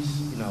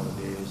peace in our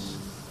days,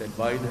 that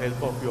by the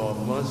help of your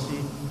mercy,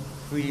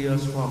 free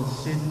us from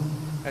sin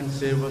and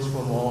save us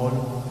from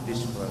all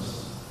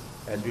distress,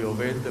 as we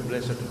await the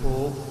blessed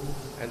hope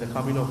and the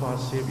coming of our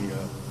Savior,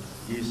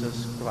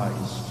 Jesus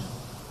Christ.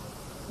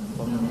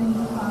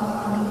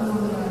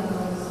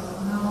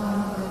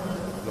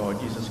 Lord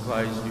Jesus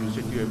Christ, you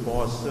said to your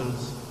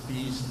apostles,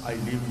 peace I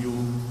leave you,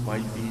 my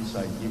peace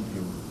I give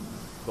you.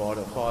 God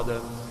our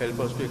Father, help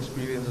us to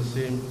experience the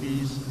same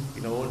peace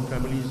in our own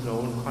families, in our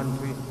own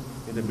country,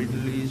 in the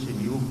Middle East, in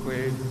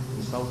Ukraine,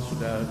 in South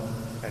Sudan,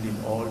 and in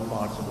all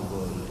parts of the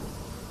world.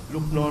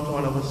 Look not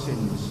on our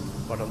sins,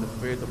 but on the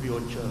faith of your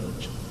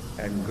church,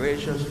 and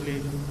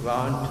graciously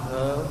grant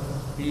her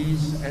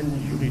peace and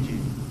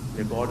unity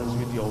in accordance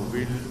with your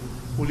will,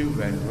 who live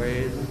and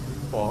reign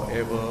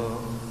forever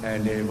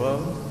and ever.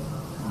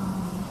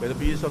 May the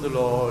peace of the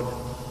Lord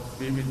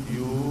be with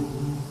you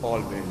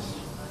always.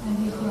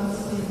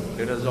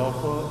 Let us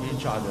offer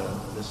each other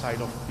the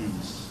sign of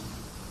peace.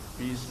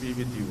 Peace be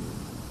with you.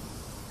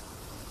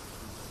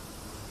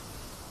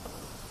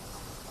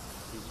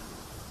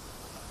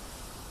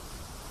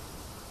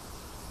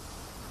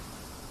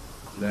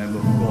 Lamb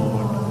of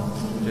God,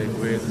 who take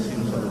away the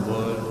sins of the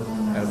world,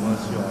 have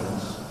mercy on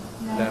us.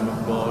 Lamb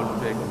of God,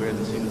 who take away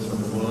the sins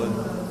of the world,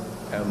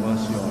 have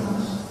mercy on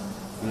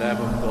us. Lamb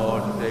of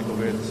God, who take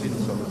away the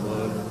sins of the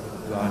world,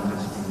 grant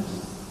us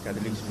peace.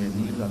 Catholics may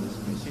kneel,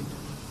 others may sit.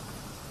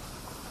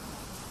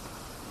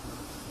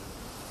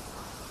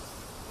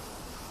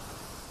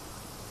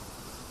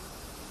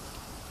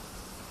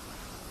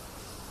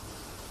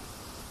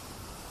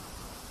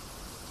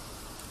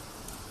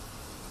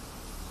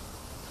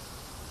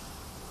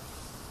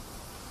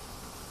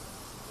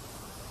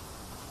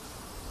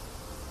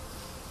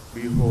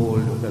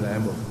 Behold the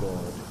Lamb of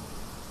God.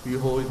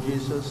 Behold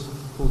Jesus,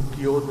 who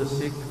cured the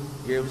sick,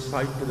 gave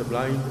sight to the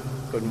blind,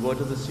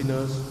 converted the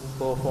sinners,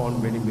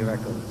 performed many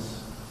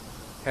miracles.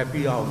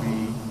 Happy are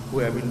we who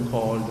have been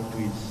called to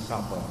his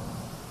supper.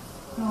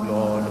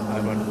 Lord, I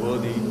am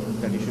unworthy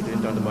that you should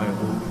enter under my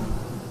roof,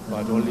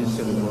 but only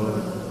say the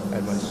word,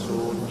 and my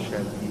soul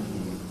shall be healed.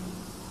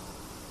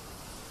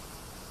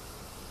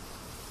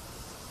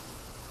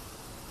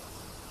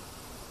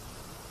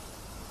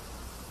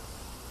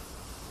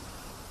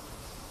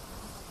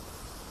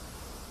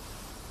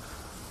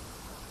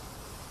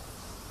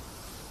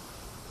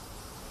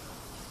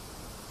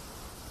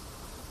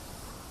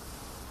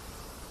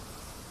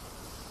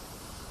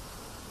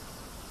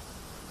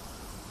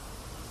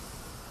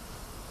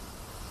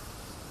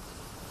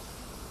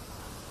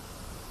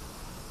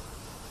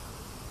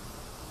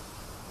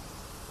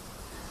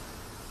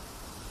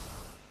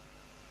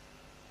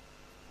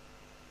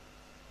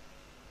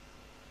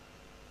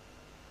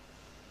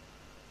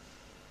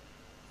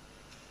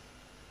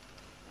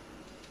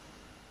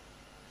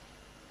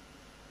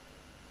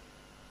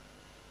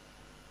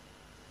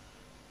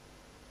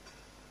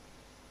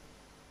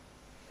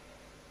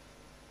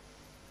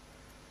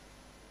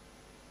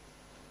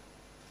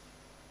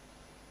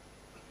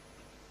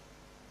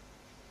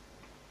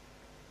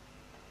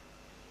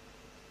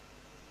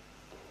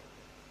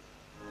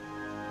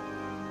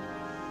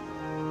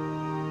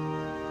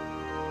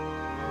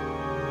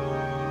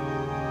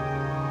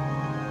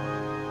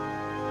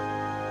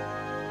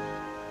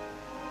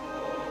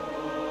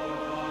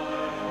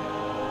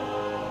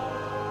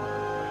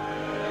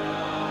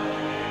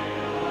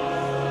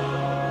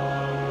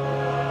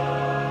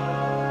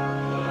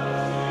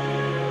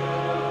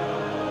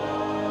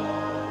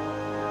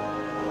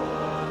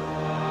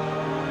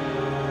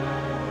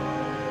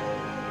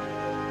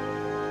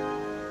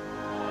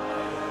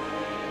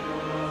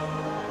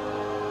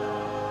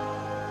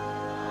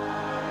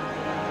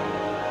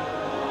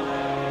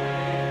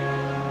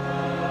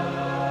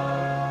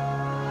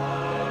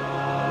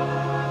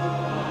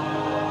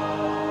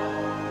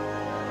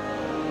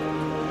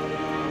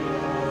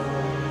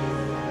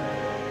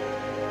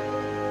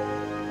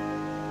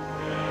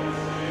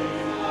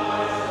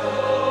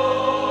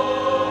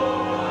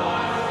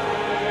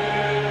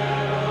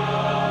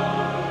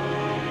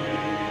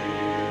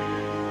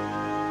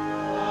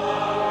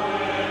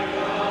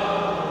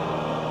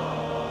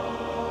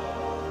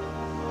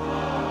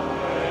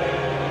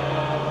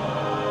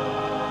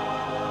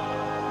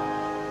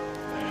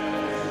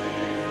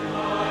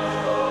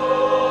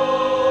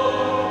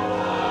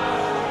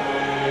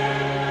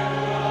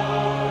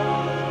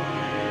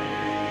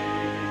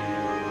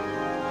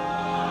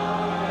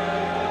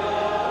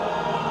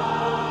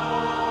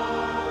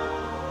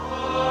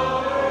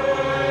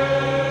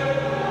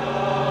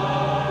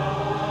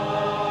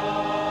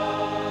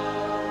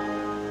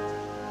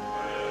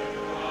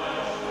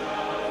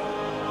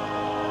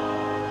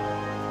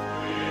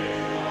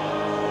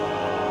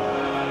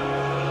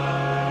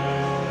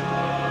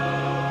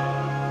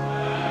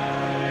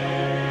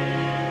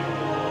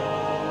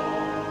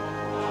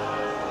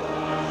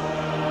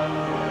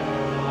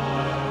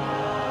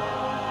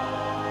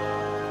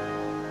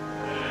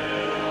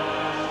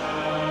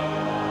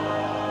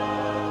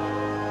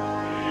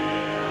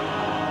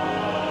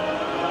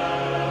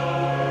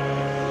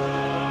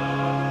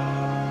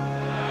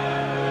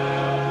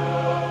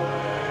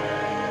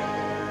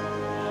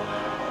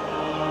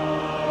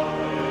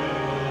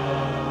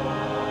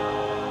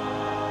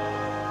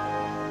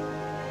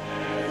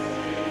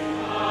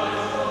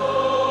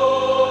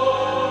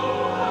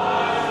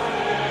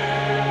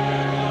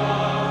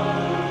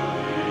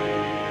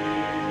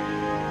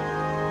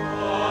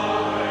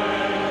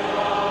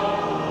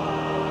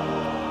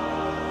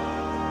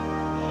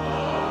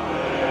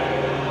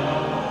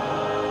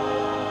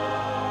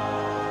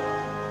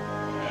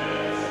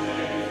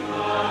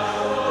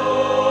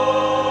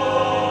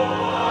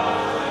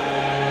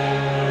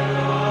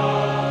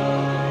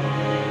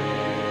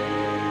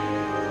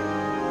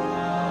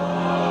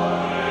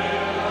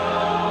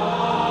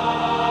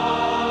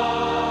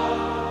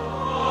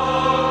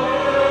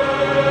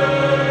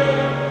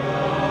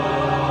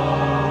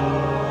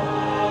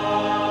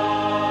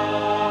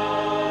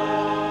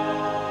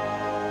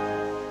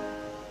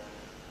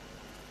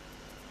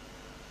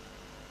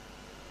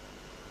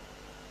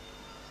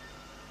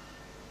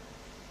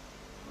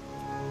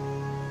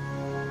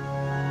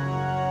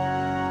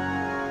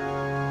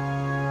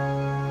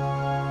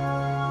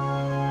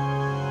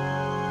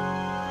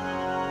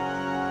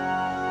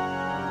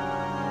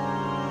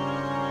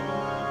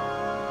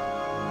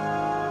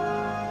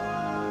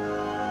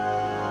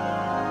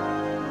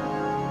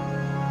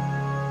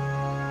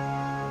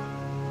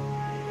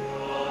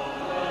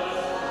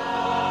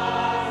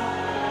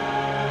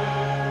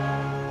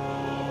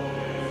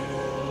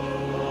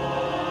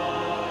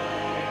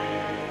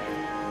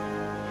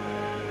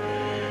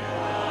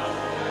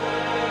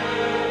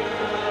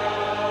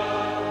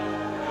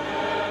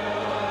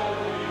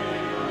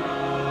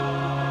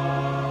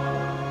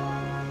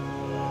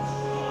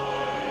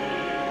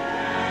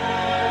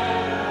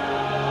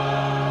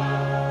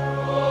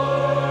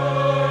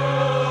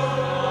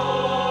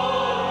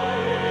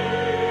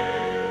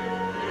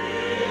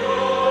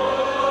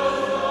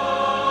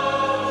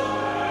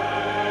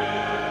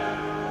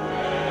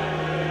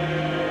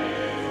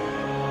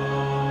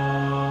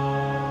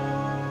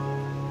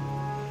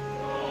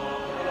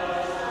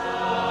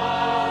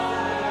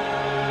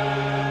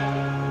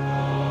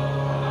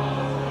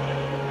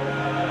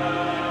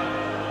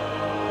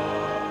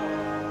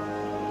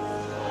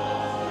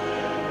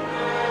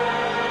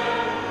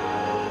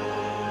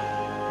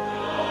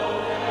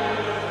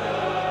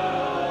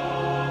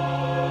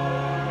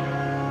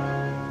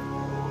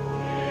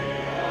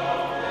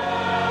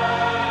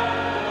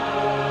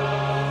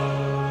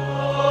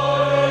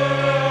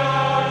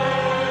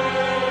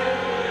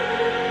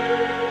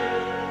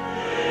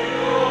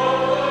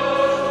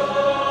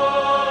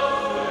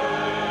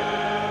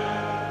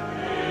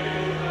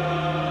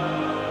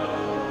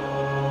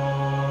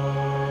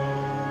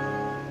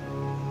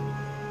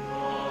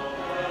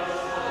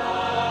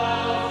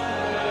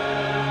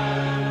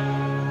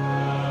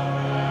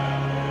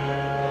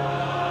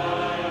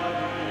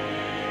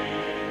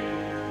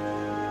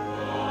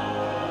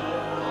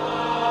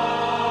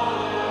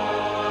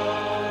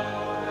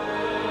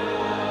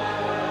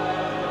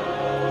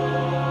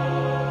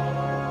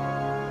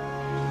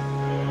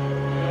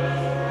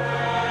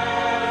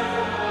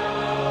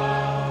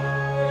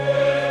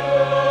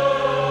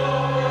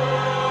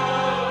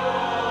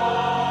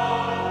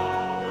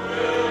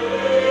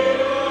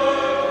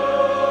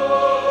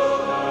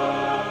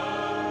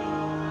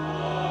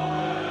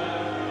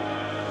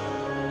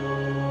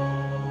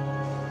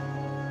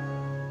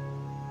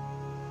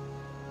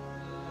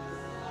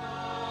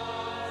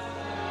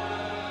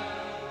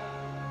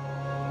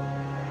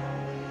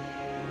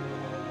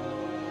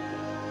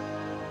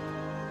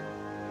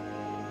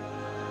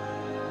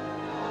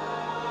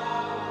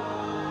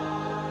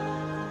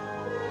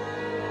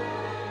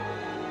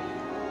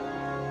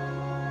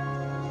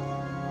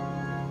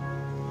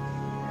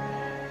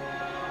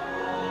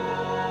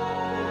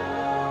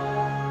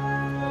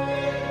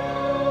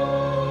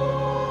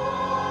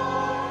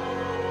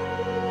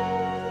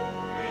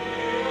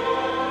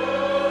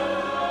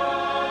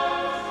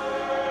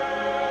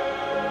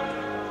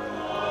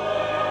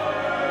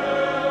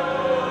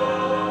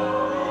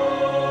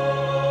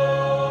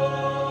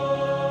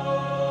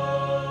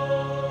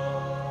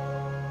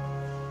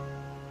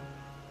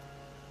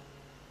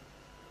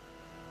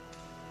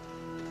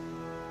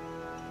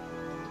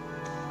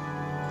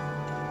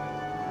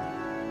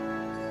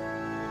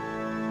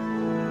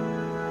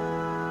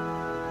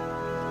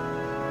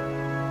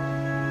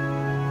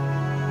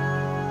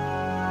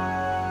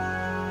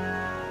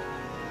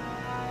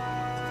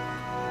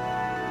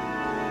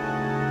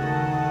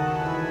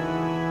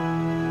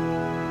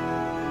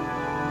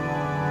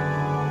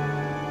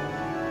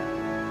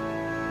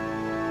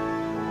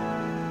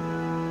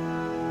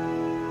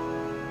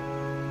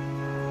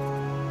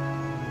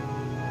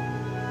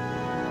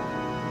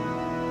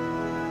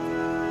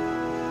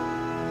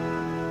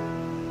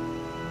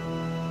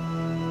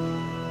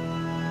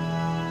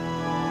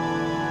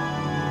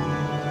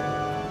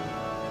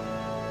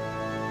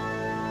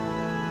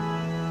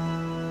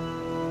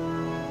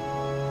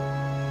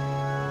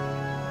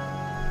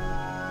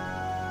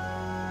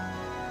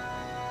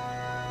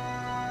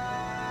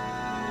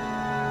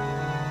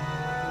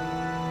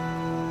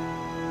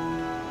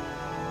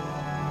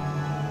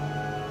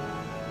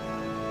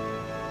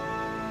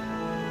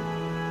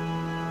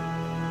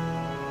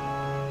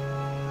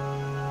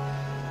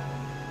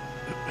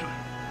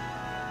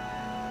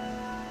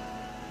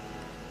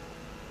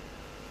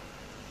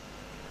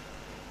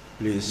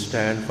 Please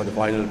stand for the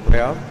final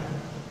prayer.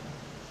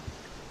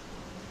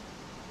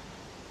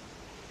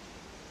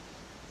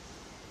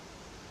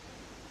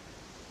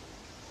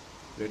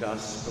 Let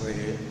us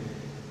pray.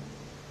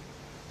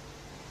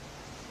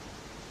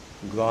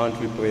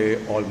 Grant, we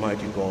pray,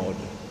 Almighty God,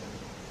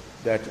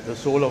 that the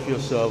soul of your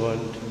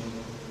servant,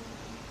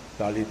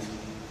 Lalith,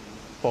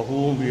 for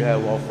whom we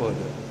have offered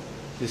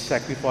this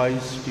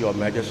sacrifice to your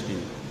majesty,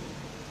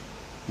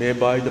 may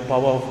by the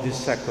power of this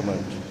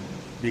sacrament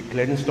be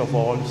cleansed of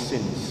all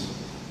sins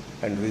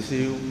and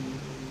receive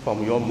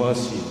from your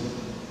mercy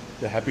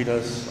the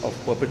happiness of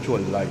perpetual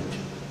light.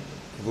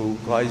 Through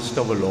Christ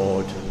our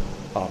Lord.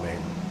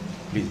 Amen.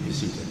 Please be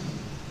seated.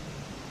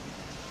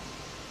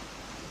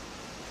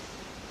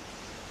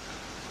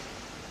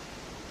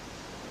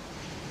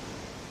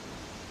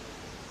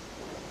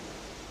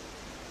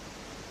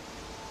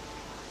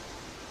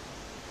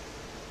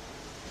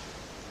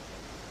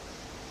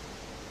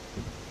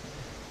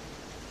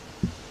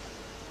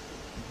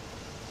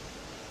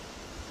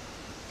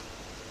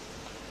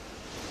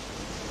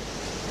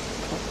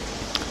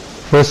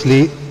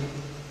 Firstly,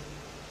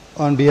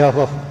 on behalf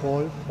of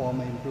all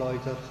former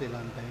employees of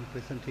Seylan Bank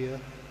present here,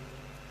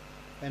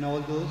 and all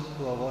those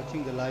who are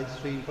watching the live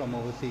stream from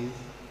overseas,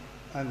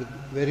 I'm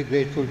very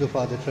grateful to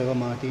Father Trevor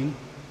Martin,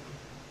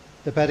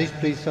 the parish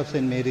priest of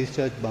St. Mary's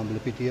Church,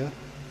 Bambalapitiya,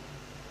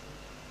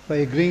 for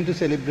agreeing to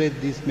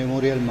celebrate this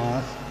memorial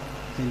mass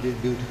in this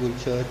beautiful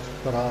church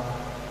for our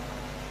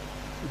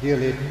dear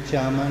late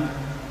Chairman,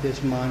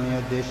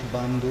 Deshmanya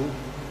Deshbandhu,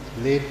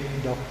 late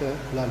Dr.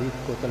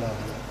 Lalith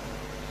Kotelawala.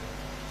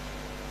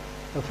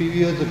 A few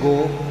years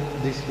ago,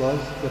 this was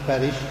the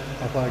parish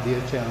of our dear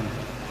Chairman.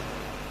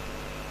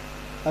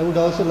 I would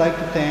also like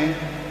to thank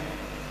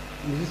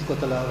Mrs.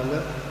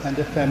 Kotelawala and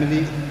the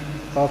family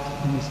of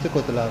Mr.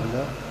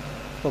 Kotelawala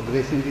for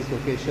gracing this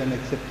occasion,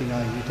 accepting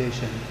our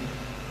invitation.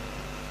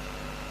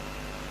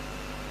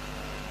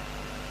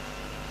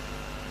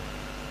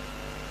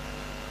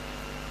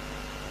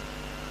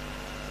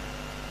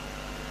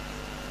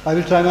 I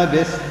will try my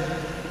best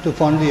to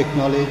fondly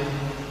acknowledge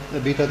a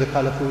bit of the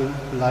colourful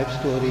life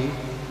story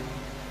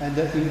and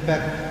the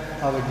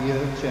impact our dear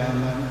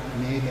Chairman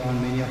made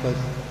on many of us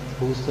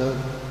who serve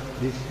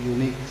this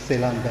unique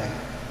Seylan Bank.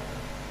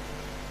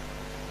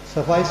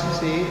 Suffice to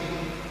say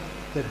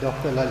that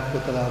Dr. Lalith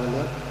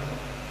Kotelawala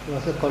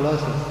was a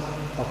colossus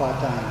of our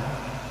time,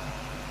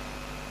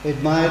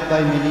 admired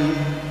by many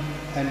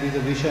and with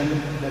a vision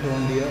that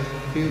only a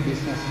few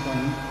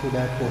businessmen could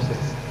have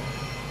possessed.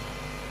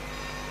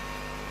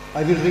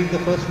 I will read the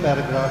first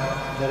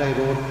paragraph that I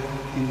wrote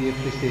in the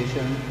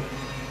appreciation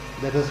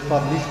that was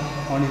published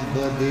on his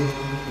birthday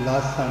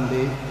last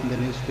Sunday in the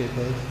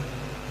newspapers,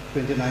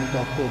 29th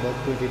October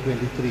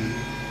 2023.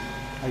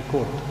 I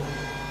quote,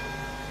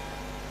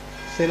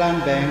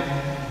 Seylan Bank,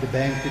 the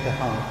bank with a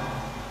heart.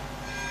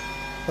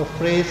 A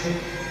phrase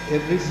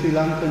every Sri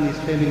Lankan is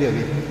familiar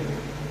with,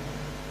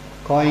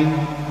 coined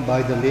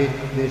by the late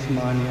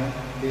Deshmanya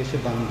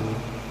Deshabandhu,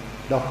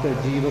 Dr.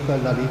 Jeevaka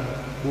Lalith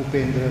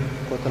Bhupendra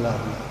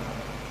Kotelawala.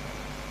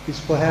 Is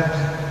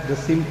perhaps the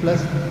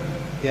simplest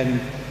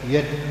and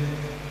yet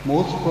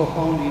most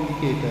profound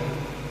indicator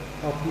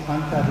of the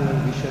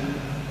unparalleled vision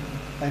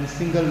and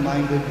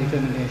single-minded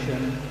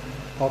determination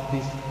of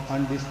this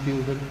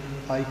undisputed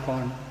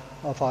icon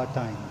of our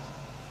times.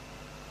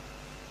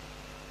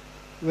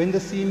 When the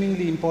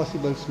seemingly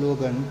impossible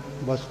slogan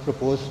was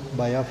proposed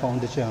by our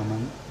founder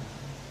chairman,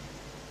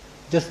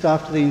 just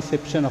after the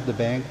inception of the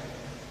bank,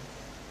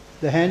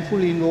 the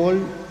handful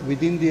involved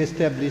within the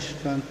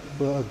establishment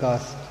were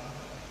aghast,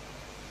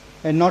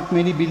 and not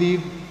many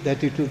believed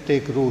that it would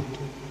take root.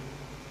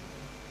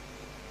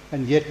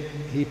 And yet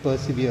he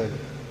persevered.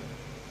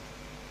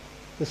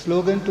 The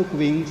slogan took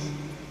wings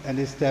and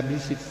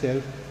established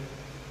itself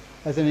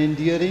as an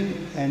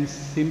endearing and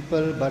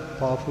simple but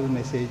powerful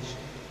message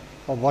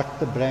of what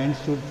the brand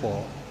stood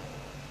for,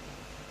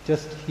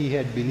 just he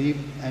had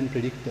believed and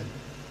predicted.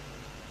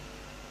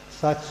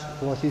 Such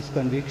was his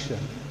conviction.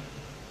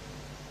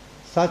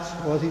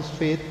 Such was his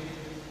faith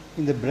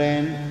in the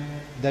brand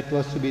that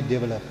was to be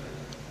developed.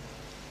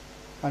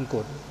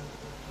 Unquote.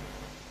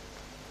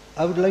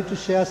 I would like to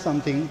share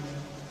something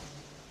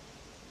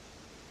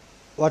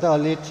what our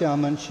late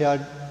chairman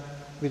shared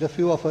with a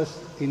few of us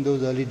in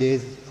those early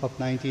days of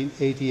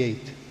 1988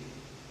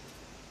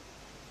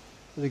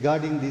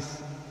 regarding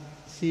this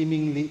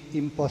seemingly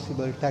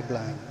impossible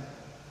tagline.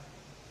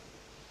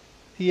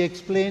 He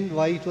explained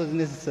why it was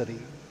necessary.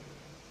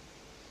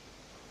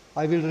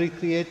 I will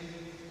recreate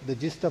the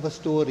gist of a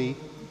story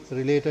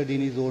related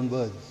in his own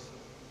words.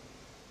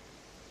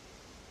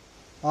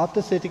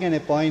 After setting an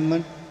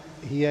appointment,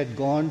 he had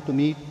gone to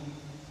meet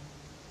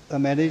a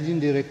managing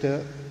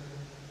director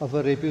of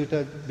a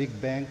reputed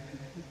big bank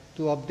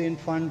to obtain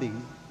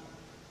funding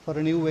for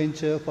a new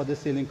venture for the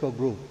Selinco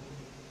Group.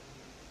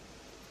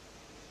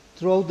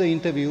 Throughout the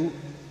interview,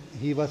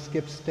 he was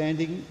kept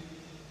standing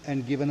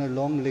and given a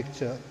long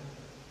lecture,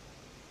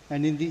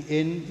 and in the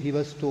end he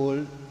was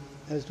told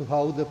as to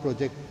how the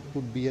project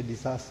would be a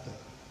disaster.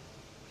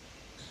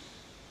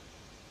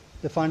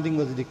 The funding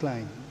was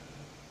declined.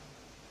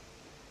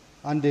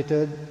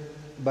 Undeterred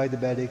by the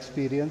bad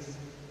experience,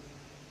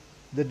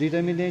 the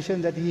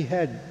determination that he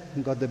had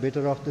got the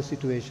better of the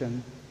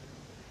situation,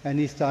 and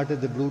he started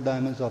the Blue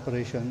Diamonds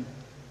operation,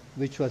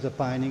 which was a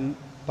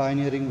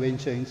pioneering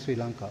venture in Sri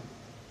Lanka.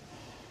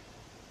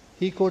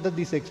 He quoted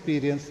this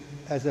experience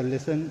as a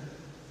lesson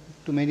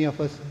to many of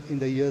us in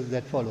the years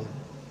that followed.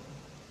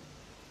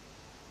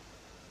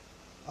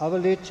 Our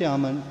late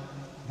chairman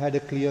had a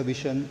clear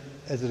vision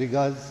as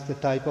regards the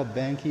type of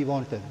bank he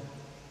wanted.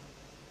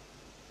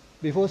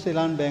 Before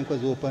Seylan Bank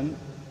was opened,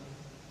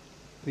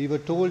 we were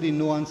told in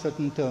no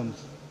uncertain terms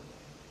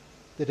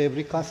that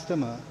every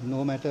customer,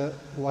 no matter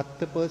what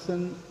the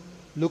person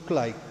looked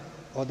like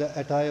or the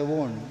attire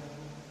worn,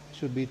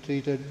 should be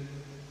treated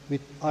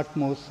with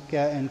utmost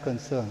care and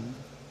concern,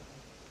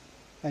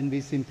 and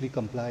we simply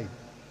complied.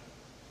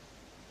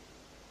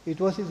 It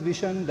was his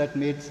vision that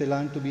made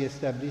Seylan to be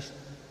established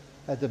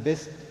as the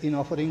best in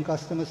offering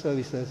customer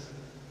services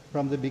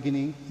from the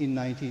beginning in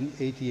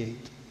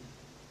 1988.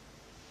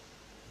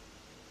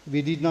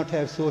 We did not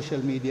have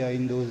social media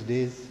in those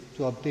days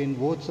to obtain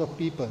votes of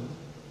people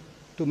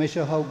to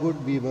measure how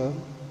good we were,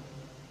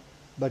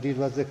 but it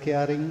was a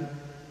caring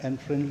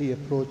and friendly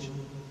approach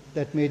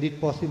that made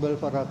it possible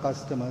for our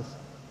customers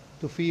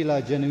to feel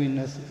our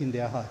genuineness in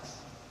their hearts.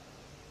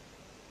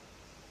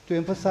 To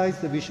emphasize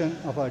the vision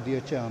of our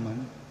dear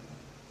chairman,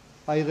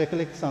 I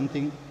recollect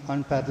something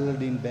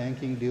unparalleled in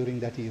banking during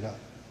that era.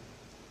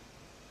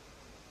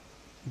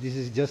 This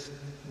is just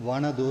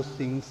one of those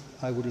things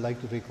I would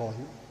like to recall.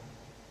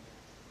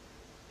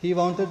 He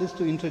wanted us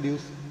to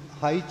introduce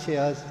high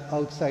chairs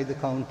outside the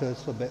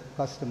counters for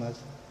customers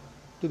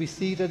to be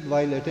seated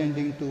while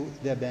attending to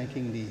their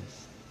banking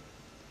needs.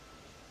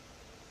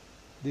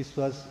 This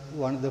was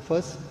one of the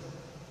first,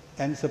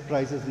 and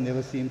surprises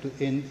never seemed to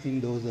end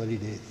in those early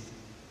days.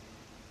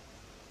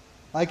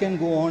 I can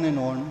go on and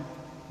on,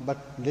 but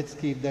let's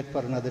keep that for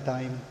another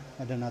time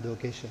and another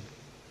occasion.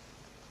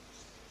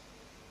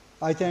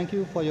 I thank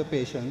you for your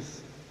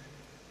patience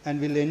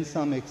and will end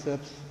some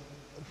excerpts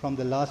from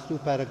the last two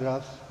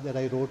paragraphs that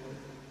I wrote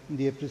in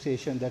the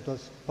appreciation that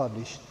was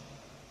published.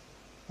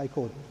 I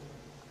quote,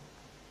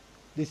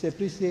 "This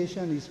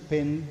appreciation is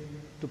penned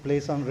to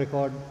place on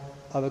record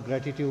our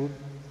gratitude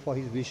for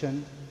his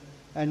vision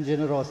and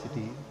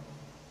generosity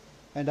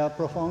and our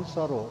profound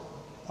sorrow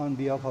on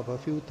behalf of a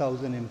few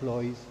thousand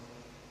employees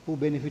who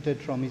benefited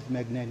from his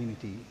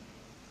magnanimity.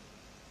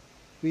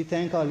 We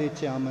thank our late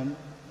chairman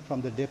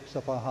from the depths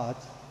of our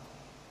hearts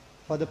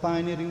for the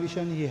pioneering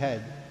vision he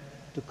had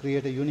to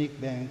create a unique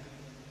bank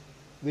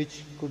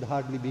which could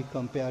hardly be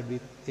compared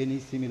with any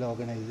similar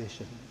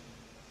organization.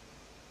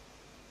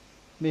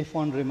 May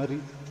fond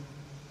memories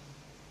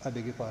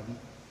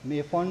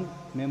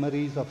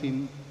of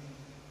him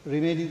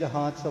remain in the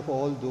hearts of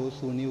all those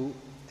who knew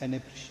and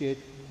appreciate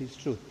his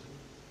truth.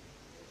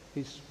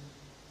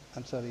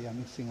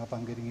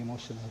 I'm getting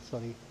emotional,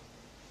 sorry.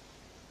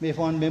 May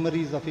fond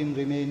memories of him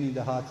remain in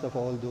the hearts of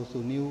all those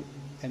who knew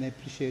and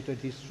appreciated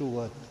his true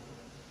worth.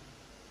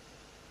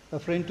 A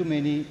friend to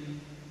many,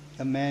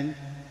 a man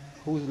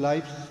whose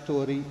life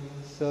story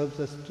serves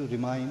us to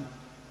remind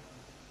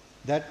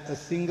that a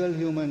single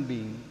human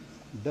being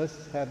does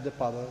have the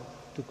power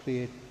to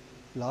create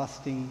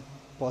lasting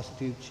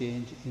positive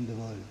change in the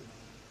world.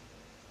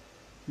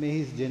 May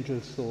his gentle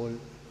soul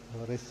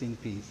rest in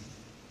peace.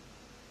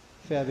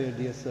 Farewell,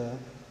 dear sir,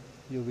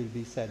 you will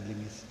be sadly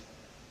missed."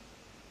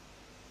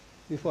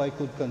 Before I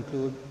could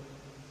conclude,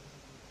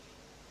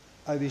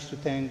 I wish to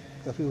thank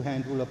a few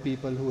handful of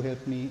people who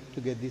helped me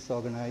to get this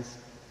organized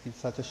in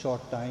such a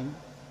short time,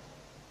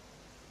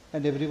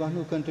 and everyone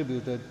who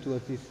contributed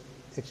towards these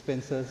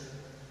expenses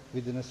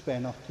within a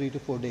span of 3 to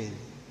 4 days.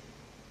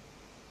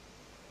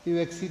 You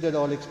exceeded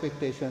all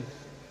expectations,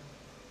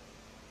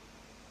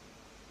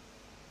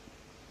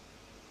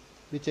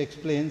 which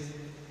explains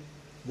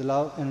the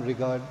love and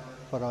regard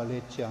for our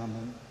late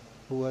chairman,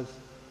 who was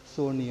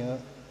so near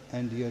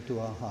and dear to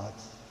our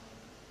hearts.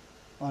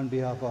 On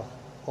behalf of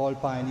all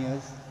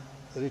pioneers,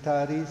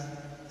 retirees,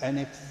 and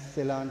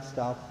Ex-Seylan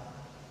staff,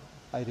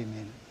 I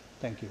remain.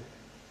 Thank you.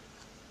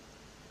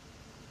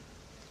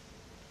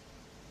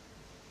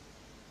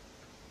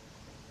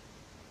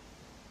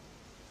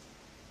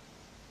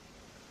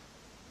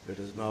 Let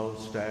us now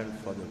stand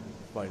for the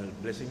final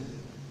blessing.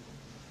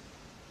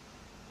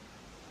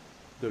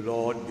 The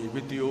Lord be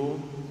with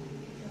you,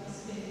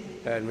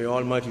 and may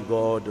Almighty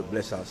God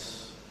bless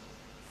us,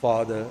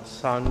 Father,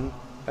 Son,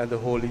 and the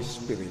Holy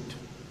Spirit.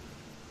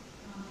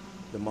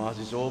 The Mass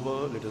is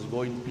over. Let us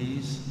go in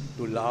peace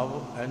to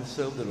love and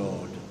serve the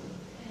Lord.